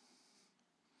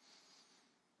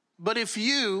 But if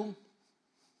you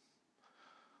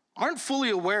aren't fully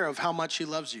aware of how much he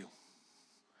loves you,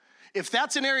 if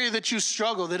that's an area that you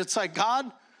struggle, that it's like,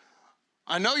 God,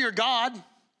 I know you're God,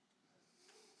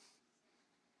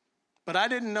 but I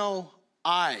didn't know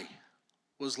I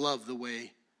was loved the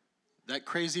way that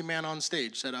crazy man on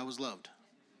stage said I was loved.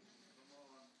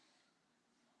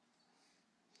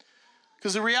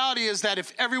 Because the reality is that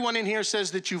if everyone in here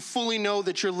says that you fully know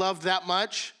that you're loved that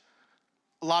much,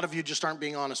 a lot of you just aren't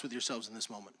being honest with yourselves in this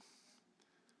moment.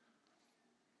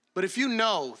 But if you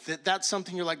know that that's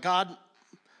something you're like, God,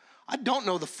 I don't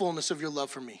know the fullness of your love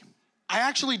for me. I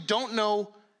actually don't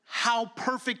know how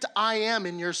perfect I am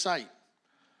in your sight.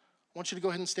 I want you to go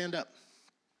ahead and stand up.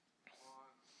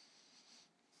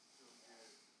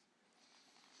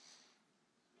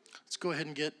 Let's go ahead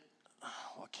and get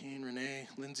Joaquin, Renee,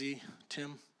 Lindsay,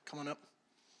 Tim, come on up.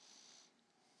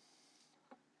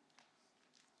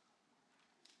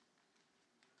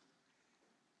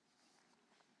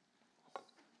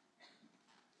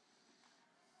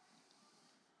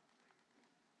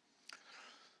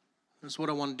 This is what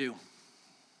I want to do.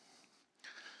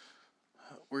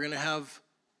 We're going to have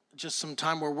just some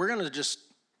time where we're going to just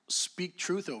speak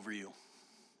truth over you.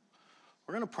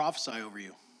 We're going to prophesy over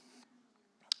you.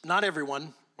 Not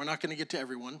everyone. We're not going to get to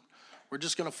everyone. We're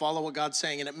just going to follow what God's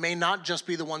saying. And it may not just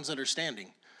be the ones that are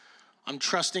standing. I'm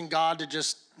trusting God to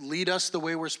just lead us the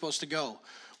way we're supposed to go.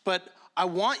 But I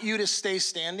want you to stay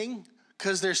standing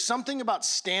because there's something about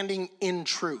standing in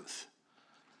truth.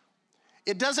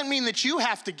 It doesn't mean that you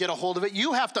have to get a hold of it.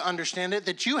 You have to understand it,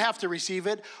 that you have to receive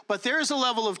it. But there is a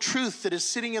level of truth that is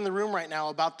sitting in the room right now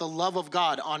about the love of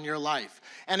God on your life.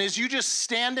 And as you just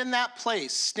stand in that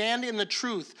place, stand in the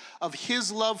truth of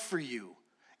his love for you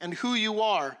and who you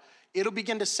are, it'll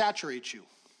begin to saturate you.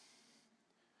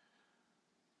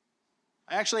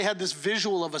 I actually had this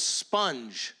visual of a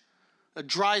sponge, a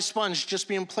dry sponge just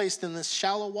being placed in this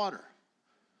shallow water.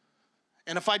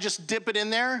 And if I just dip it in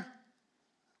there,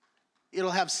 it'll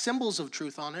have symbols of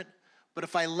truth on it, but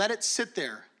if I let it sit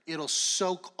there, it'll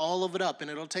soak all of it up,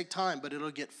 and it'll take time, but it'll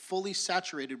get fully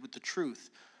saturated with the truth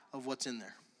of what's in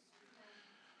there.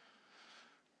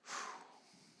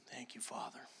 Thank you,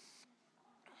 Father.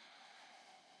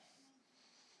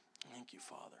 Thank you,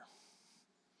 Father.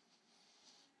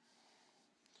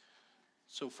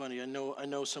 So funny, I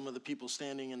know some of the people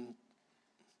standing, and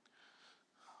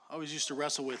I always used to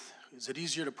wrestle with, is it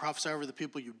easier to prophesy over the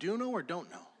people you do know or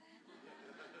don't know?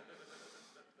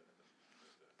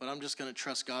 But I'm just going to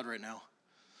trust God right now.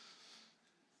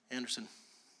 Anderson.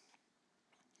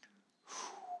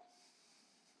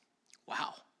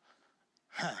 Wow.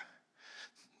 Huh.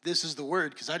 This is the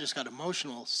word because I just got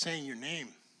emotional saying your name.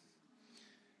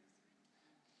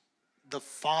 The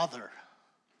Father.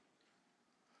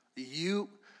 You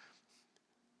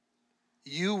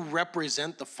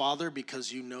represent the Father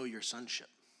because you know your sonship.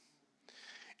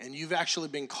 And you've actually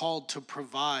been called to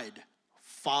provide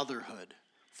fatherhood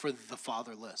for the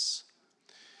fatherless.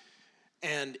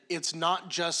 And it's not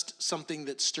just something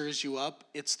that stirs you up,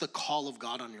 it's the call of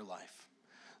God on your life.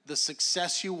 The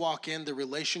success you walk in, the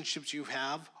relationships you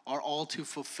have are all to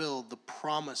fulfill the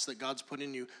promise that God's put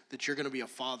in you that you're going to be a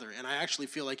father. And I actually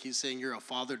feel like he's saying you're a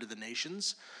father to the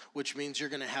nations, which means you're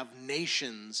going to have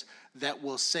nations that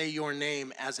will say your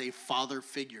name as a father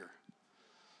figure.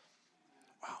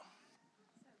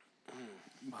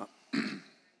 Wow.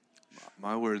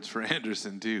 My words for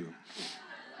Anderson, too.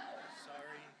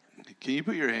 Sorry. Can you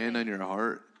put your hand on your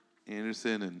heart,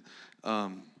 Anderson?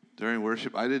 And during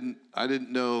worship, I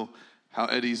didn't know how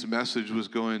Eddie's message was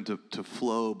going to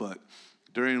flow, but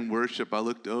during worship, I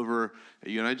looked over at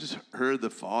you, and I just heard the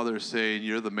Father saying,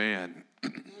 "You're the man."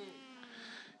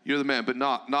 You're the man, but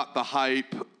not the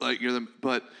hype, like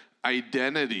but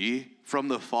identity from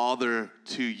the Father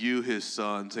to you, his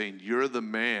son, saying you're the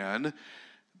man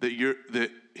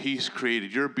that he's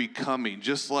created. You're becoming,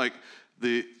 just like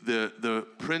the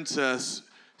princess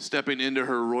stepping into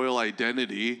her royal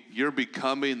identity. You're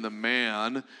becoming the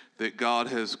man that God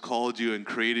has called you and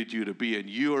created you to be. And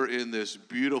you are in this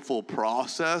beautiful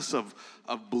process of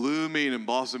blooming and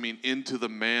blossoming into the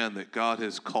man that God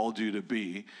has called you to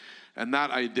be. And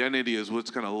that identity is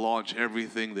what's going to launch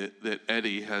everything that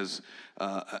Eddie has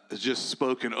just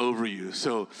spoken over you.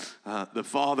 So the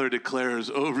Father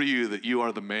declares over you that you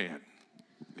are the man.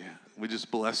 Yeah, we just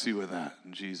bless you with that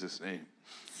in Jesus' name.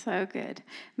 So good.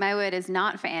 My word is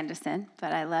not for Anderson,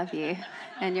 but I love you,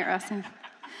 and you're awesome.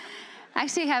 I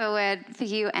actually have a word for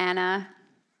you, Anna.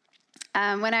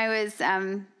 When I was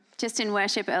just in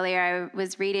worship earlier, I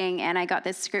was reading, and I got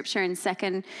this scripture in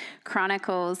 2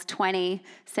 Chronicles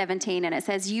 20:17, and it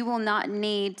says, "You will not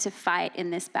need to fight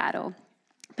in this battle.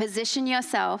 Position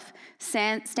yourself,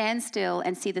 stand still,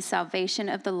 and see the salvation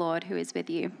of the Lord who is with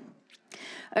you.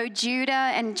 O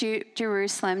Judah and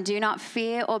Jerusalem, do not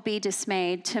fear or be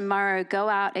dismayed. Tomorrow go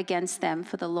out against them,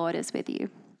 for the Lord is with you."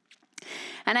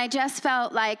 And I just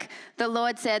felt like the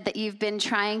Lord said that you've been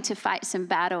trying to fight some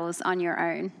battles on your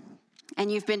own. And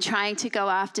you've been trying to go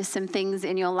after some things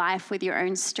in your life with your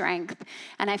own strength.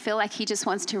 And I feel like he just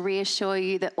wants to reassure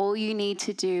you that all you need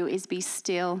to do is be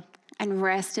still and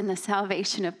rest in the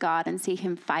salvation of God and see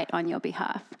him fight on your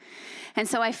behalf. And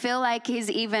so I feel like he's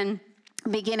even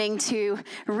beginning to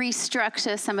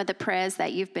restructure some of the prayers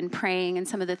that you've been praying and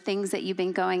some of the things that you've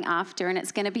been going after. And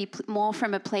it's going to be more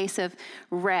from a place of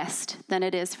rest than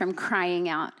it is from crying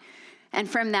out. And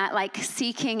from that, like,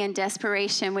 seeking and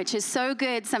desperation, which is so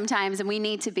good sometimes, and we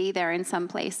need to be there in some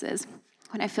places.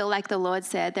 When I feel like the Lord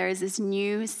said, there is this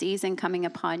new season coming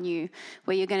upon you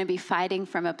where you're going to be fighting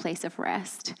from a place of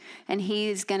rest. And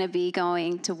he's going to be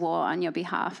going to war on your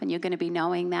behalf, and you're going to be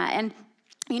knowing that. And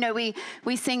you know,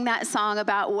 we sing that song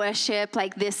about worship,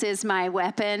 like, this is my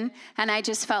weapon. And I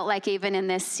just felt like even in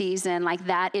this season, like,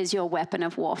 that is your weapon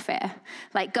of warfare.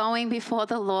 Like, going before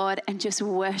the Lord and just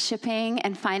worshiping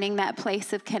and finding that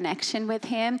place of connection with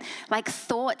him, like,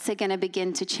 thoughts are going to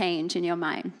begin to change in your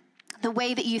mind. The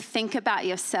way that you think about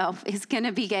yourself is going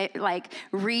to be like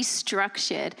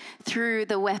restructured through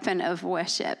the weapon of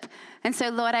worship. And so,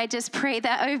 Lord, I just pray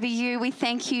that over you. We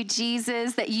thank you,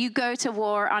 Jesus, that you go to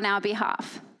war on our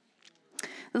behalf.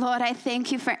 Lord, I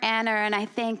thank you for Anna, and I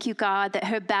thank you, God, that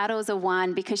her battles are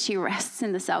won because she rests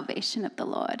in the salvation of the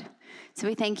Lord. So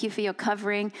we thank you for your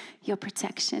covering, your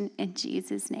protection, in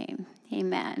Jesus' name.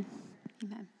 Amen.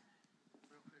 Amen.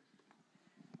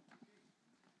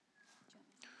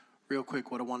 Real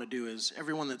quick, what I want to do is,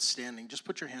 everyone that's standing, just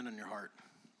put your hand on your heart.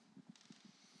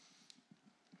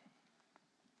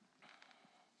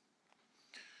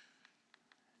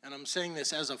 And I'm saying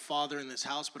this as a father in this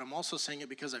house, but I'm also saying it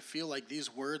because I feel like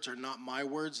these words are not my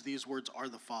words. These words are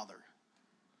the Father.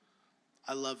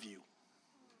 I love you.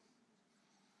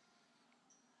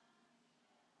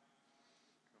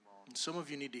 And some of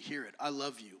you need to hear it. I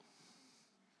love you.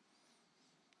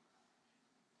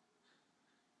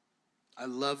 I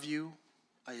love you.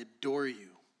 I adore you.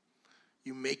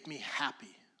 You make me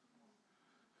happy.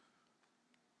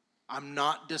 I'm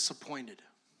not disappointed.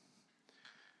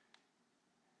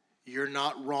 You're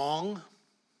not wrong.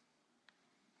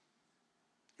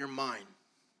 You're mine.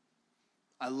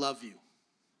 I love you.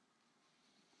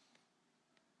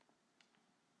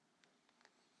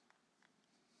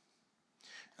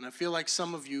 And I feel like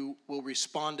some of you will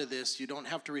respond to this. You don't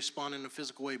have to respond in a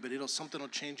physical way, but something will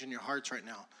change in your hearts right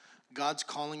now. God's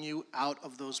calling you out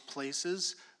of those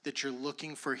places that you're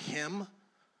looking for him,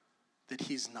 that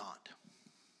he's not.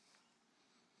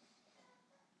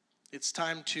 It's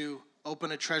time to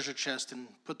open a treasure chest and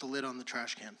put the lid on the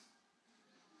trash can.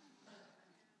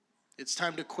 It's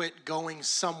time to quit going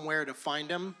somewhere to find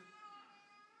him.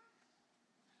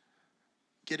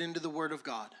 Get into the Word of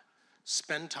God.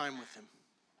 Spend time with him.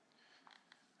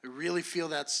 I really feel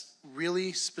that's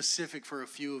really specific for a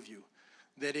few of you,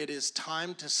 that it is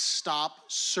time to stop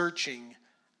searching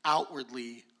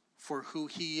outwardly for who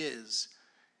he is.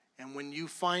 And when you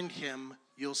find him,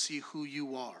 you'll see who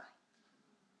you are.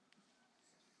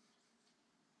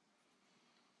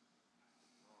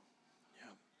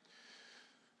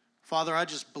 Father, I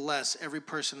just bless every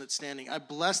person that's standing. I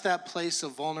bless that place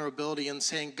of vulnerability and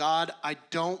saying, God, I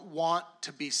don't want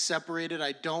to be separated.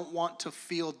 I don't want to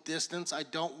feel distance. I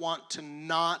don't want to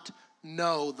not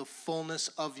know the fullness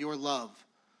of your love.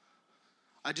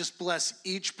 I just bless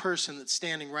each person that's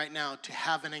standing right now to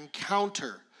have an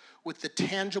encounter with the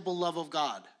tangible love of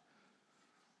God.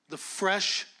 the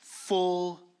fresh,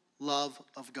 full love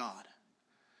of God.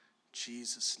 In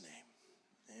Jesus'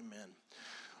 name, amen.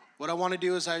 What I want to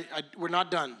do is we're not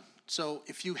done. So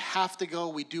if you have to go,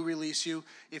 we do release you.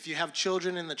 If you have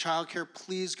children in the childcare,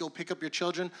 please go pick up your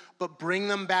children, but bring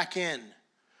them back in.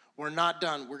 We're not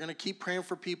done. We're going to keep praying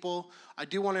for people. I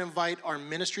do want to invite our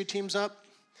ministry teams up.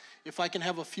 If I can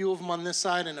have a few of them on this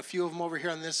side and a few of them over here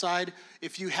on this side.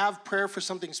 If you have prayer for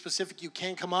something specific, you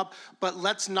can come up. But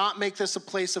let's not make this a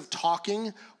place of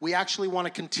talking. We actually want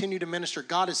to continue to minister.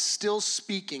 God is still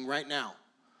speaking right now.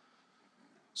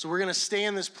 So we're going to stay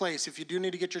in this place. If you do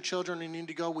need to get your children and you need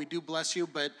to go, we do bless you.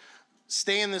 But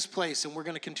stay in this place, and we're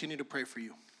going to continue to pray for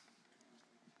you.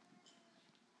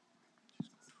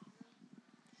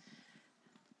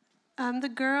 The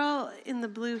girl in the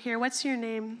blue here, what's your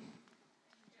name?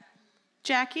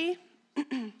 Jackie?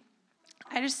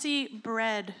 I just see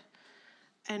bread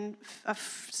and a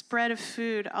spread of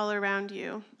food all around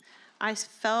you. I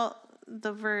felt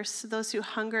the verse, those who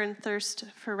hunger and thirst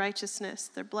for righteousness,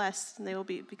 they're blessed, and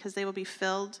because they will be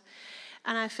filled.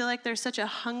 And I feel like there's such a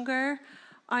hunger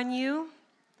on you,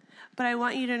 but I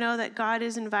want you to know that God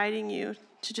is inviting you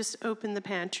to just open the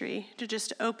pantry, to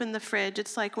just open the fridge.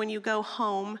 It's like when you go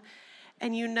home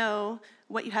and you know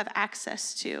what you have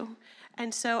access to.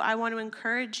 And so I want to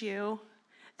encourage you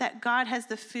that God has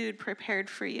the food prepared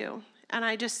for you. And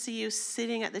I just see you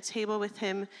sitting at the table with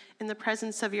him in the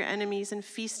presence of your enemies and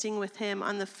feasting with him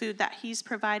on the food that he's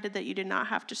provided that you did not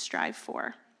have to strive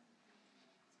for.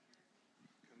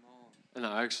 And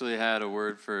I actually had a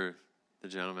word for the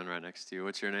gentleman right next to you.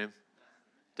 What's your name?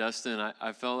 Dustin.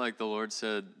 I felt like the Lord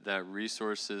said that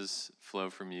resources flow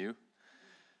from you,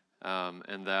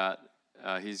 and that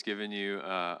he's given you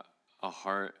a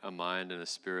heart, a mind, and a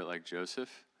spirit like Joseph.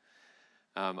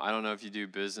 I don't know if you do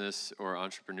business or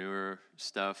entrepreneur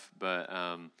stuff, but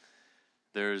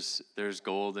there's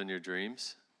gold in your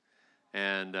dreams,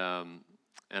 and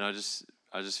I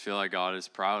just feel like God is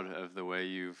proud of the way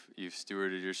you've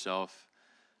stewarded yourself,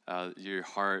 your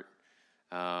heart,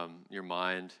 your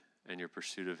mind, and your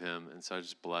pursuit of Him. And so I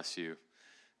just bless you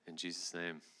in Jesus'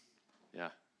 name. Yeah.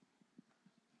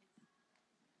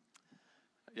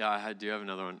 Yeah, I do have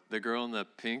another one. The girl in the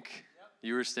pink,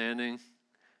 you were standing.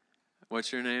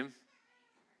 What's your name?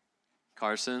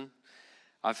 Carson.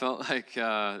 I felt like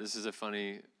this is a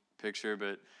funny picture,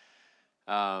 but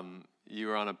you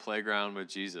were on a playground with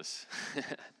Jesus.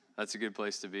 That's a good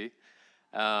place to be.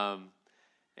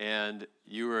 And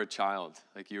you were a child,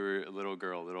 like you were a little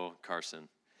girl, little Carson.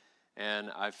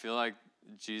 And I feel like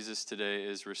Jesus today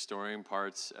is restoring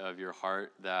parts of your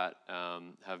heart that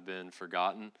have been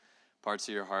forgotten, parts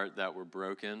of your heart that were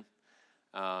broken,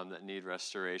 that need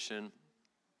restoration.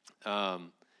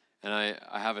 And I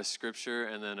have a scripture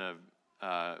and then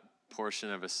a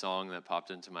portion of a song that popped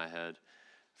into my head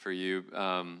for you.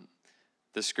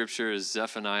 The scripture is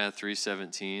Zephaniah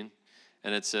 3:17,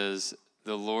 and it says,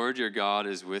 "The Lord your God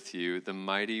is with you, the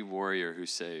mighty warrior who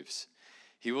saves.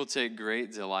 He will take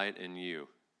great delight in you."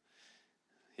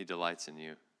 He delights in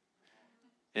you.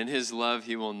 "In his love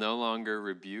he will no longer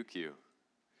rebuke you,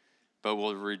 but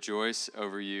will rejoice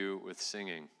over you with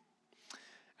singing."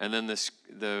 And then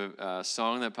the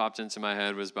song that popped into my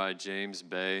head was by James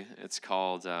Bay. It's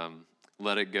called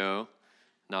 "Let It Go,"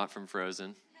 not from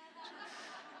Frozen.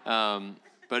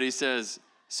 But he says,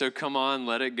 "So come on,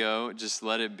 let it go, just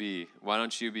let it be. Why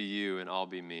don't you be you and I'll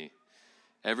be me?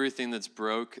 Everything that's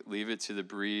broke, leave it to the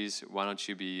breeze. Why don't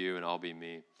you be you and I'll be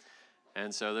me?"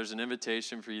 And so there's an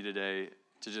invitation for you today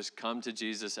to just come to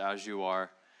Jesus as you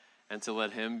are and to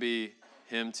let him be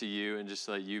him to you and just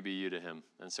let you be you to him.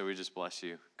 And so we just bless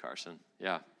you, Carson.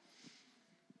 Yeah.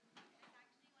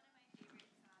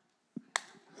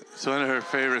 It's one of her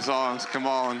favorite songs. Come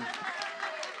on.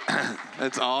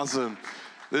 That's awesome.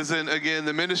 Listen, again,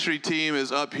 the ministry team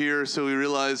is up here, so we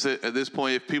realize that at this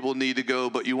point, if people need to go,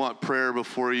 but you want prayer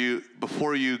before you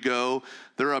go,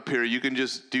 they're up here. You can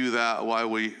just do that while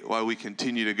we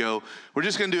continue to go. We're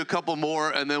just going to do a couple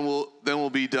more, and then we'll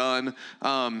be done.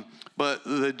 But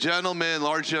the gentleman,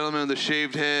 large gentleman, the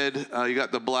shaved head, you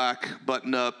got the black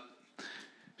button up.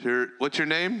 What's your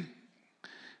name?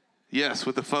 Yes,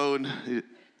 with the phone.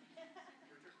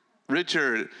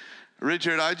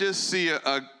 Richard, I just see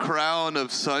a crown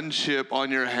of sonship on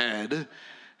your head,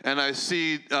 and I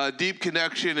see deep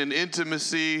connection and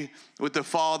intimacy with the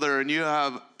Father, and you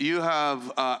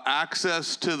have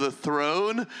access to the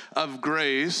throne of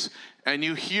grace, and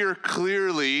you hear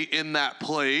clearly in that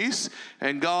place,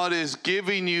 and God is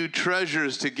giving you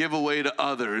treasures to give away to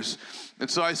others. And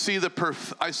so I see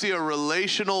a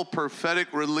relational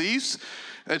prophetic release.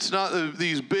 It's not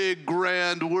these big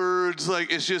grand words,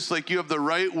 like it's just like you have the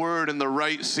right word in the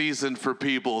right season for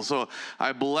people. So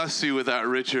I bless you with that,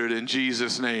 Richard, in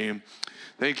Jesus' name.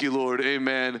 Thank you, Lord.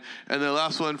 Amen. And the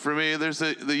last one for me, there's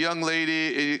the young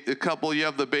lady, a couple, you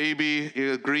have the baby,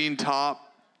 a green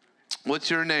top.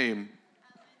 What's your name?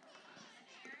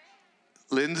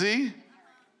 Lindsay?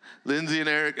 Lindsay and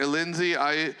Eric. Lindsay,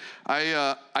 I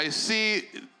see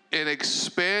an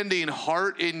expanding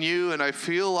heart in you, and I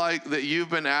feel like that you've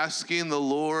been asking the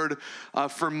Lord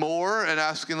for more and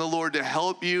asking the Lord to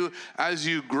help you as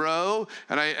you grow.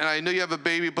 And I know you have a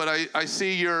baby, but I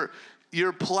see your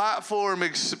platform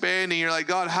expanding. You're like,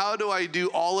 God, how do I do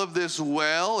all of this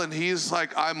well? And he's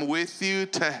like, I'm with you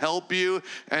to help you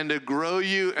and to grow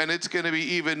you. And it's going to be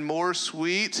even more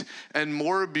sweet and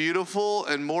more beautiful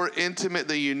and more intimate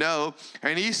than you know.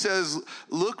 And he says,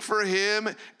 look for him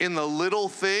in the little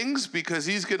things, because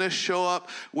he's going to show up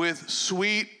with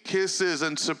sweet kisses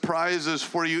and surprises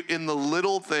for you in the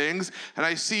little things. And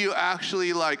I see you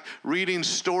actually like reading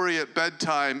story at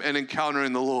bedtime and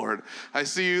encountering the Lord. I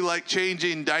see you like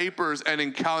changing diapers and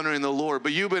encountering the Lord.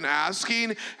 But you've been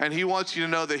asking, and he wants you to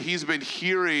know that he's been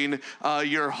hearing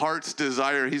your heart's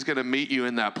desire. He's going to meet you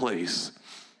in that place.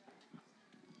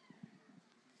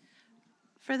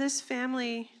 For this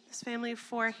family of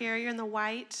 4 here, you're in the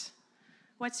white.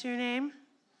 What's your name?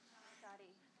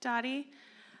 Dottie.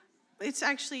 It's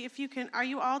actually, if you can, are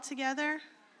you all together?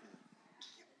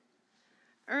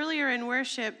 Earlier in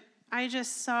worship, I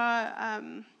just saw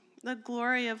the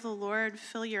glory of the Lord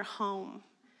fill your home.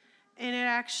 And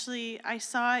I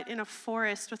saw it in a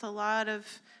forest with a lot of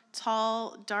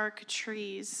tall, dark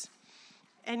trees.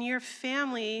 And your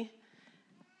family,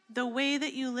 the way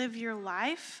that you live your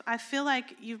life, I feel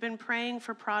like you've been praying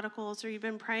for prodigals, or you've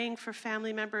been praying for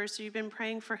family members, or you've been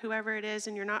praying for whoever it is,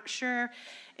 and you're not sure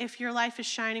if your life is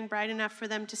shining bright enough for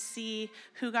them to see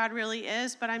who God really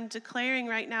is. But I'm declaring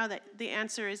right now that the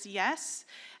answer is yes,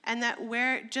 and that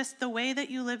just the way that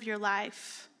you live your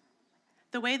life,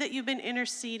 the way that you've been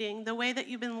interceding, the way that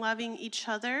you've been loving each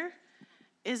other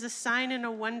is a sign and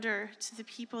a wonder to the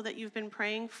people that you've been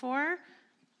praying for.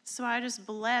 So I just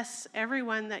bless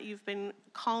everyone that you've been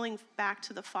calling back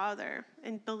to the Father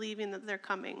and believing that they're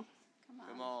coming.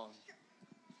 Come on.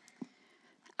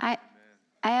 I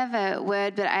have a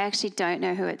word, but I actually don't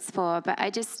know who it's for. But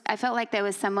I felt like there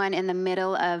was someone in the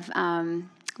middle of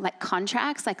like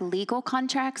contracts, like legal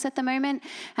contracts at the moment.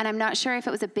 And I'm not sure if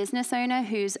it was a business owner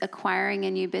who's acquiring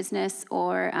a new business,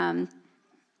 or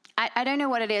I don't know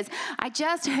what it is. I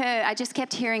just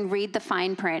kept hearing, read the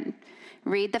fine print.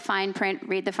 Read the fine print,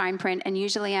 read the fine print. And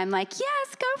usually I'm like,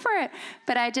 yes, go for it.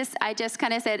 But I just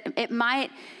kind of said, it might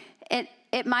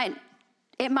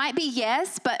be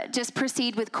yes, but just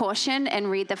proceed with caution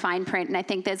and read the fine print. And I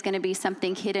think there's going to be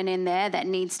something hidden in there that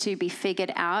needs to be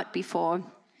figured out before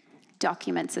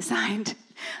documents are signed.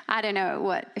 I don't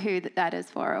know who that is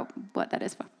for or what that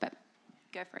is for, but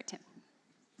go for it, Tim.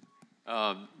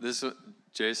 This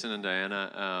Jason and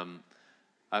Diana,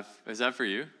 is that for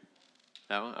you?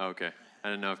 That one? Oh, okay. I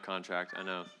didn't know if contract. I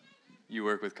know you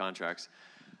work with contracts.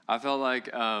 I felt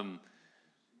like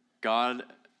God's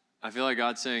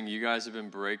saying you guys have been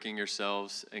breaking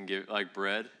yourselves and give like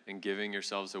bread and giving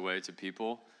yourselves away to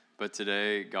people. But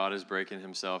today God is breaking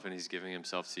himself and he's giving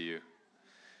himself to you.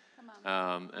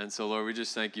 And so Lord, we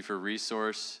just thank you for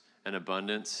resource and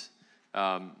abundance.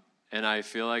 And I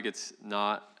feel like it's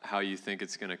not how you think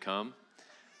it's going to come.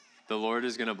 The Lord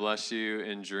is going to bless you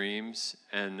in dreams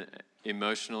and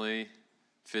emotionally,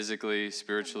 physically,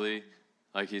 spiritually,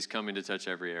 like he's coming to touch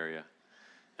every area.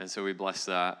 And so we bless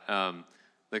that.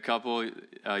 The couple,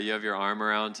 you have your arm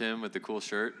around him with the cool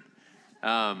shirt.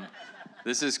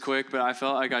 This is quick, but I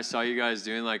felt like I saw you guys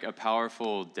doing like a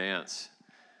powerful dance.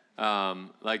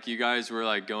 Like you guys were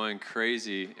like going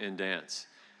crazy in dance.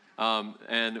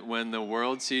 And when the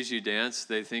world sees you dance,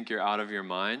 they think you're out of your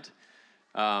mind.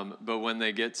 But when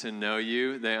they get to know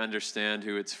you, they understand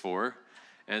who it's for.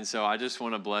 And so I just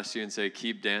want to bless you and say,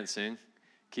 keep dancing,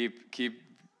 keep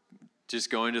just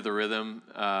going to the rhythm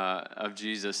of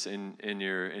Jesus in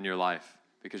your life,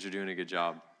 because you're doing a good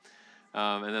job.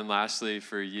 And then lastly,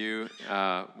 for you,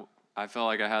 I felt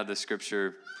like I had the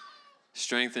scripture,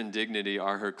 strength and dignity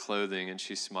are her clothing, and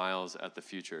she smiles at the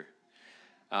future.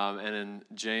 And in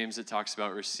James, it talks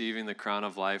about receiving the crown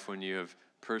of life when you have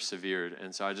persevered.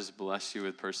 And so I just bless you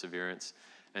with perseverance.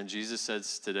 And Jesus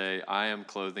says today, I am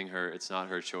clothing her. It's not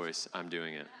her choice. I'm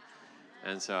doing it.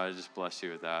 And so I just bless you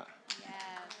with that. Yes.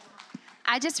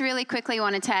 I just really quickly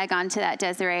want to tag on to that,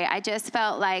 Desiree. I just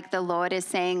felt like the Lord is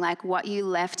saying, like, what you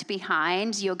left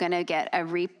behind, you're going to get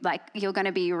you're going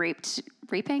to be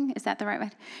reaping, is that the right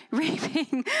word?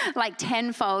 Reaping like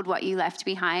tenfold what you left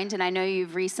behind. And I know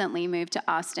you've recently moved to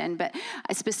Austin, but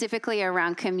specifically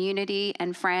around community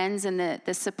and friends and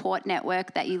the support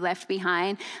network that you left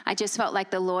behind, I just felt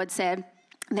like the Lord said,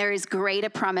 there is greater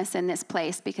promise in this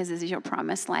place because this is your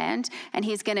promised land. And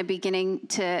he's going to be beginning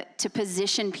to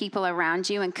position people around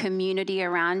you and community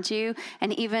around you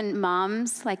and even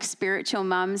moms, like spiritual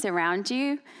moms around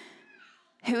you,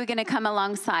 who are going to come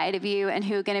alongside of you and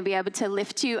who are going to be able to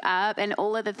lift you up, and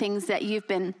all of the things that you've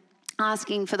been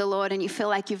asking for the Lord and you feel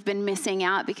like you've been missing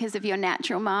out because of your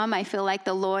natural mom. I feel like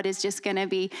the Lord is just going to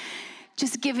be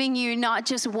just giving you not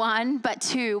just one, but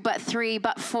two, but three,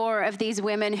 but four of these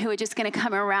women who are just going to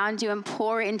come around you and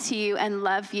pour into you and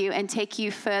love you and take you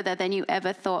further than you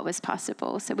ever thought was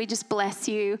possible. So we just bless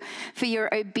you for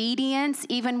your obedience,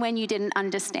 even when you didn't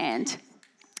understand.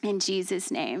 In Jesus'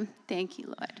 name, thank you,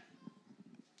 Lord.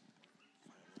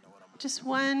 Just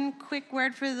one quick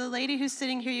word for the lady who's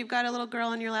sitting here. You've got a little girl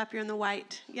on your lap. You're in the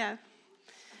white. Yeah.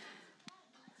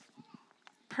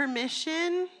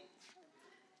 Permission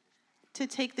to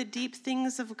take the deep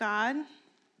things of God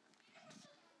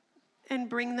and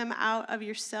bring them out of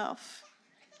yourself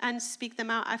and speak them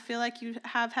out. I feel like you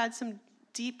have had some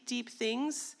deep, deep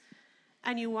things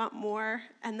and you want more,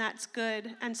 and that's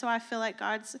good. And so I feel like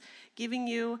God's giving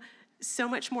you so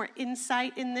much more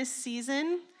insight in this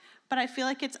season, but I feel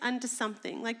like it's unto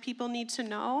something. Like, people need to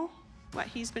know what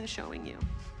he's been showing you.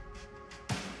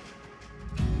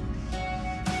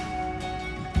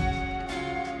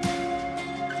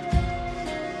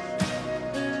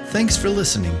 Thanks for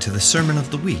listening to the Sermon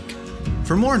of the Week.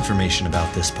 For more information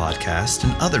about this podcast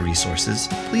and other resources,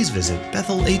 please visit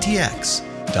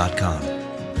bethelatx.com.